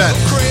in the set.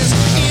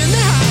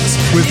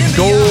 With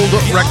gold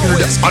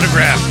record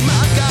autograph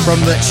from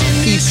the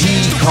EP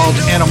called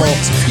Animal.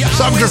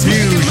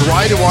 Subterfuge,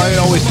 Why Do I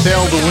Always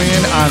Fail to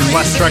Win on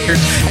West Records.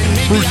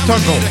 Bruce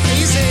Tunkel.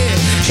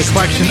 The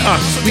collection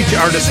Us, feature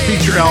artist,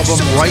 feature album,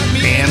 Right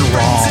and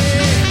Wrong.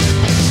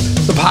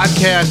 the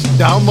podcast,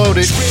 download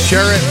it,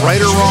 share it, right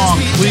or wrong,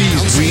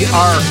 please. We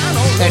are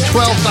at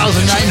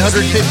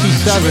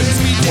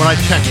 12,957 when I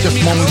checked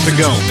just moments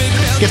ago.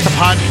 Get the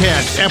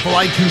podcast, Apple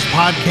iTunes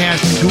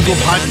Podcast, Google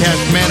Podcast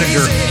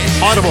Manager,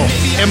 Audible,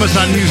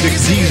 Amazon Music,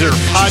 Deezer,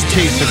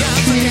 Podchaser,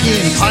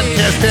 TuneIn,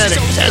 Podcast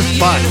Addict,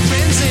 SBot,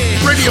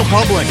 Radio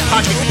Public,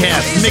 Pocket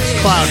Cast,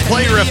 Mixcloud,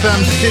 Player FM,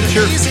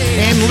 Stitcher,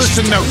 and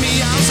Listen Notes.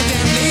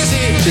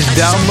 Just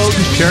download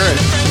and share it.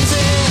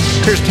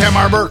 Here's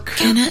Tamar Burke.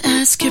 Can I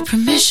ask your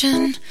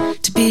permission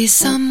to be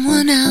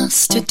someone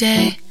else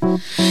today?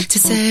 To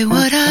say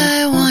what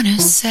I want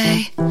to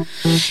say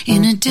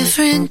in a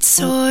different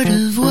sort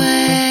of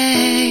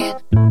way?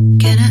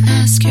 Can I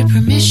ask your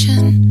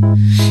permission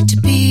to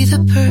be the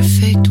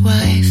perfect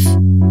wife?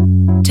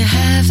 To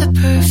have the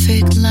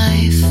perfect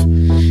life?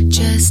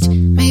 Just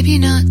maybe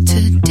not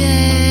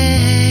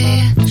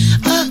today.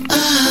 Oh,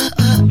 oh,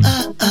 oh,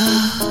 oh,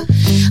 oh.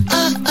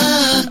 Oh,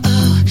 oh,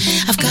 oh.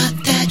 I've got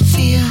that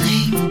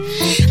feeling.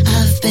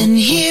 I've been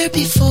here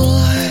before.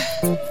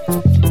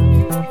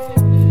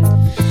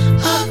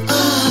 Oh,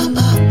 oh,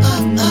 oh,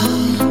 oh,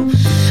 oh.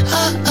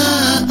 Oh,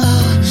 oh,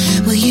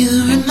 oh. Will you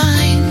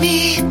remind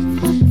me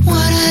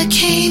what I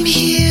came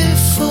here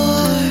for?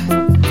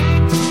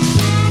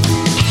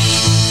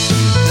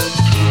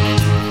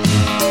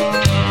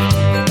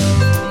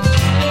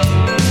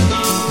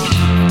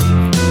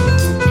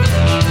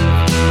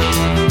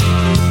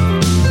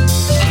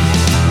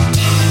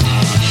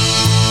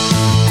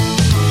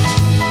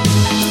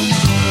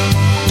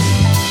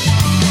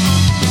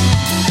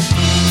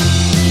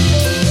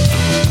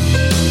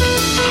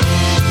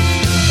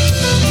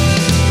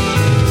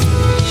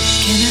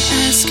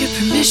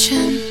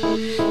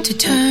 To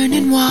turn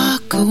and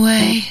walk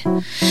away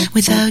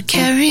without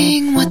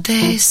caring what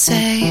they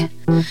say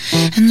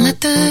and let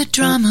the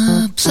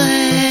drama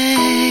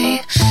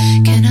play.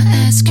 Can I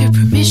ask your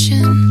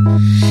permission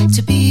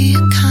to be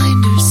a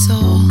kinder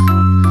soul,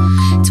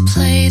 to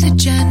play the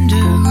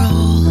gender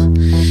role,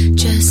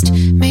 just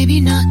maybe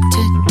not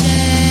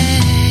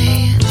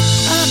today.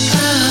 Oh,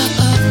 oh,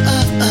 oh,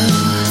 oh, oh.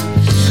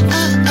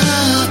 Oh,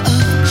 oh,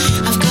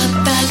 oh. I've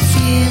got that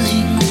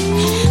feeling.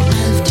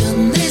 I've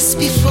done this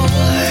before.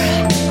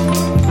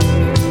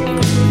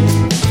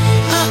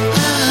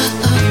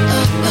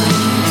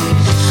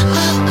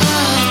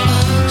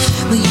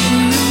 Will you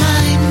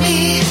remind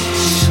me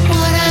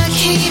what I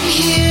came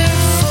here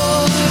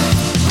for?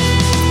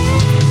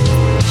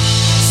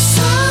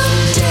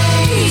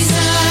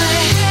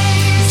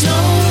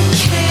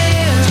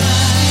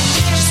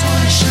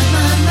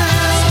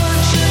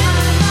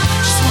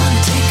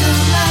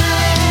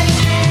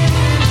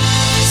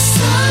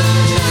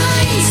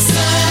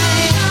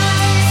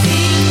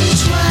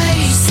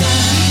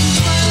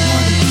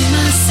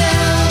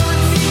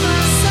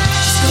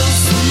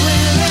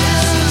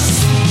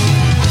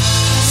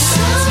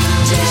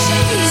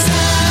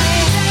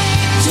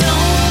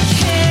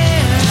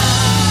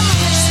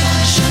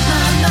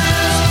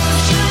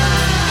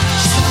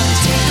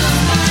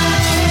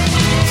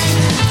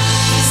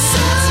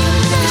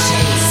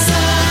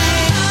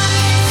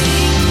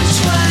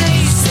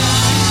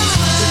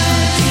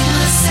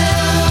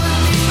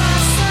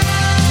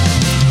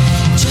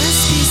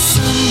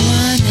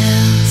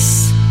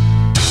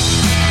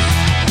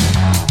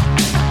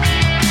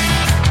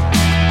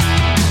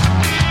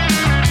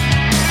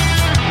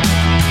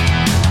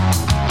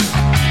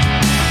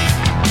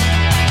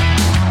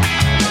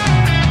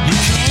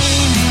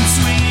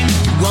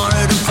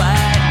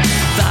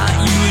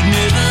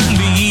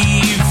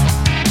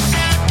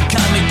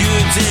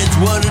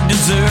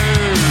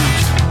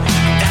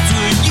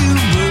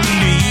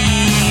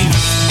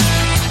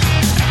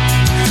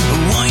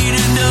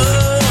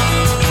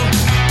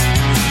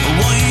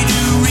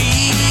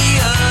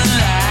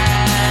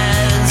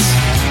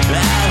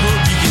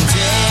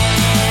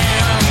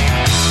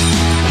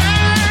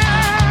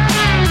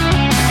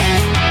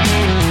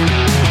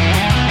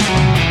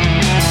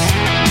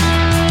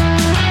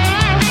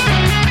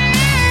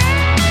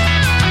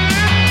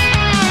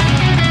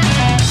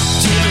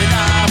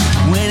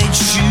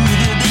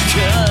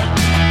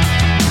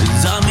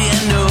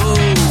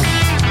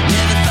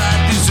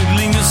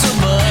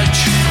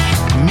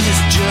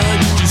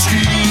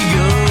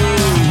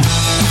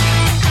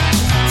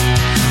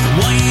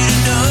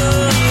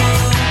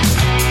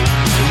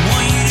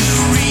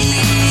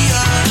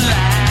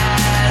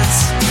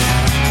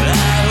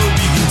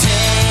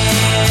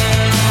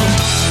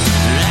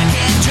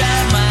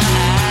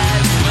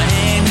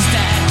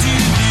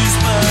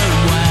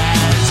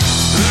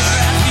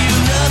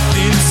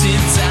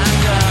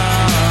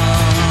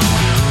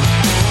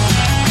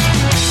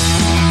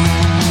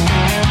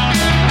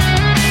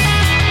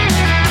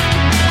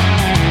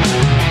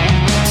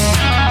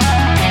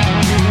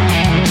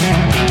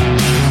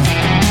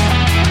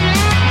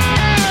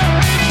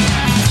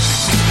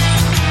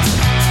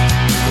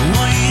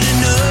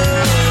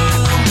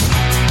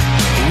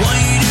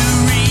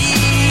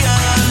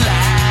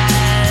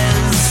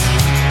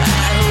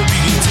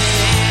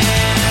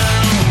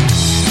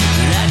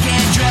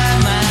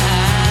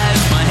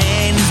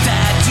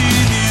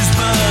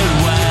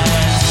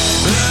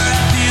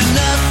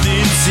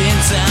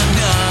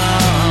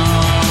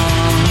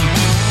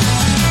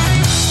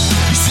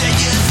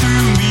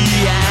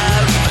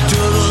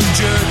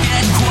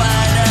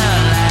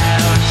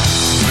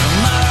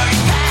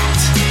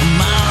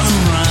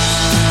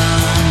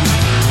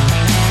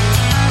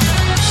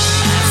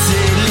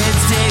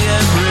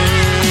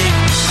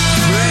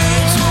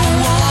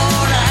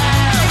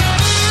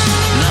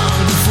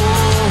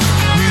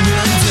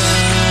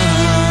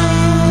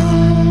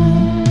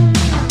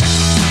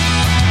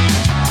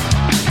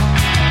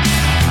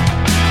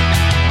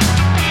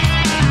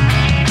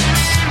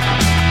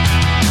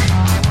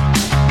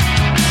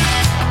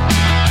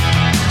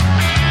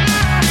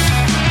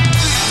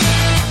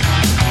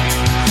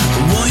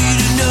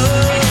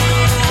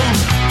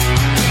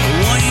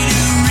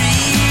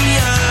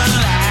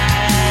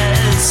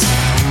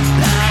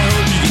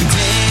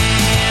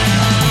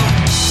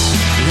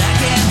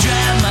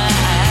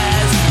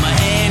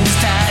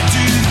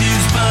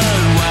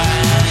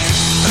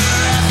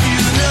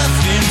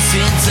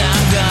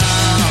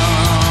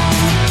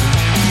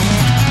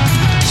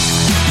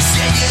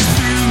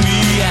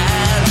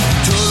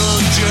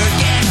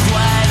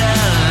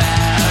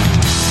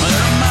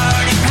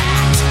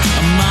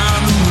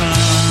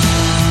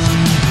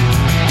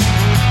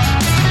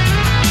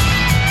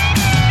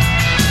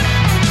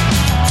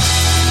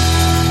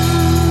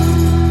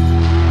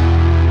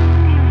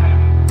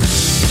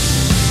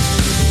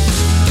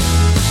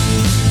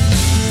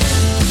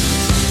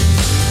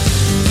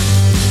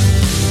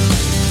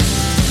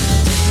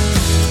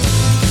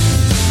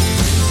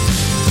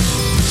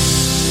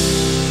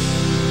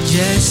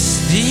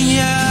 the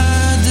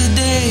other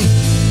day,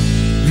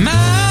 my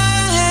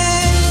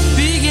head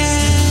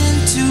began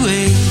to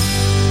ache,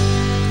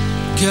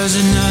 'cause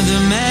another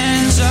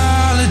man's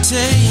all it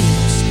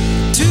takes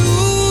to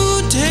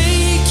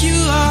take you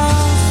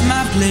off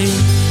my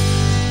plate.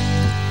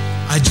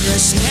 I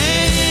just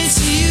can't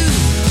see you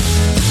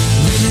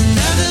with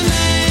another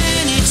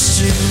man, it's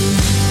true.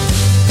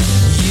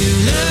 You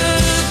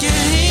look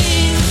at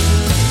him,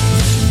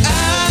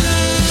 I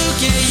look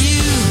at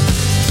you.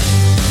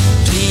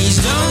 Please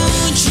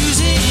don't choose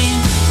him,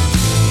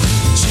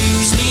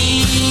 choose me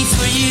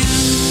for you.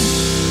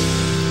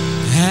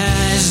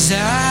 As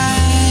I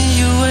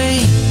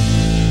await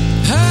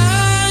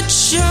a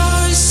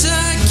choice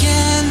I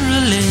can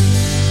relate,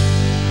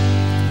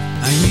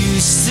 I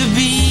used to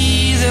be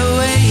the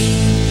way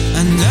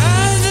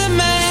another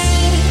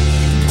man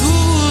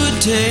would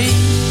take,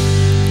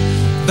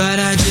 but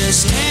I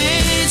just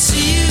can't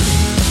see you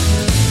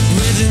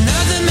with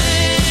another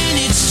man,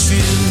 it's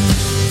true.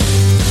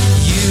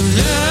 You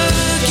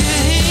look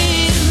at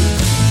him,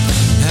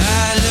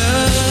 I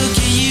look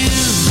at you.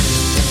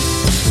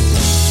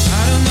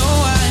 I don't know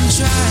why I'm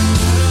trying,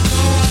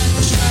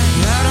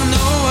 I don't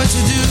know what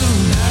to do.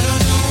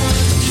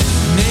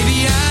 Maybe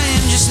I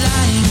am just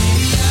lying,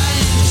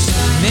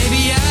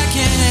 maybe I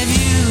can't have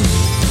you,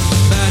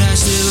 but I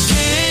still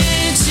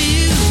can't see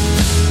you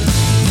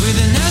with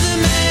another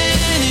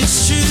man, it's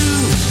true.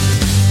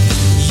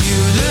 You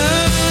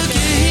look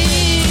at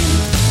him,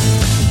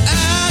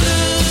 I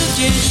look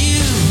at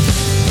you.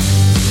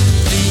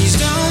 Please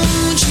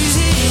don't choose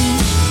him,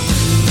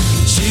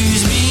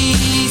 choose me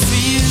for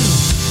you.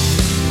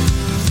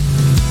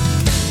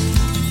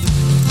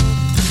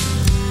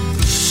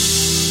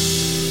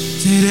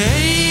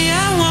 Today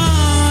I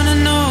wanna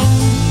know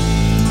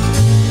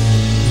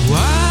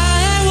why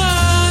I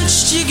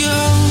watched you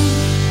go.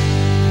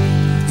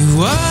 You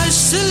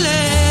watched to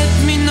let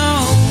me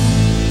know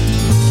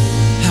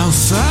how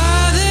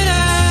far that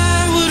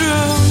I would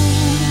roll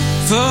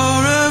for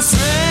a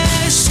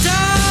fresh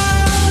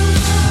start,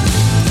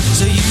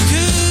 so you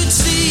could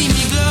see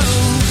me glow.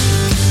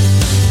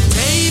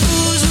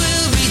 Tables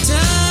will be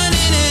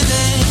turning and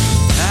then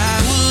I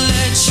will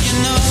let you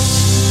know.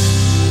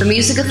 The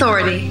Music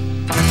Authority.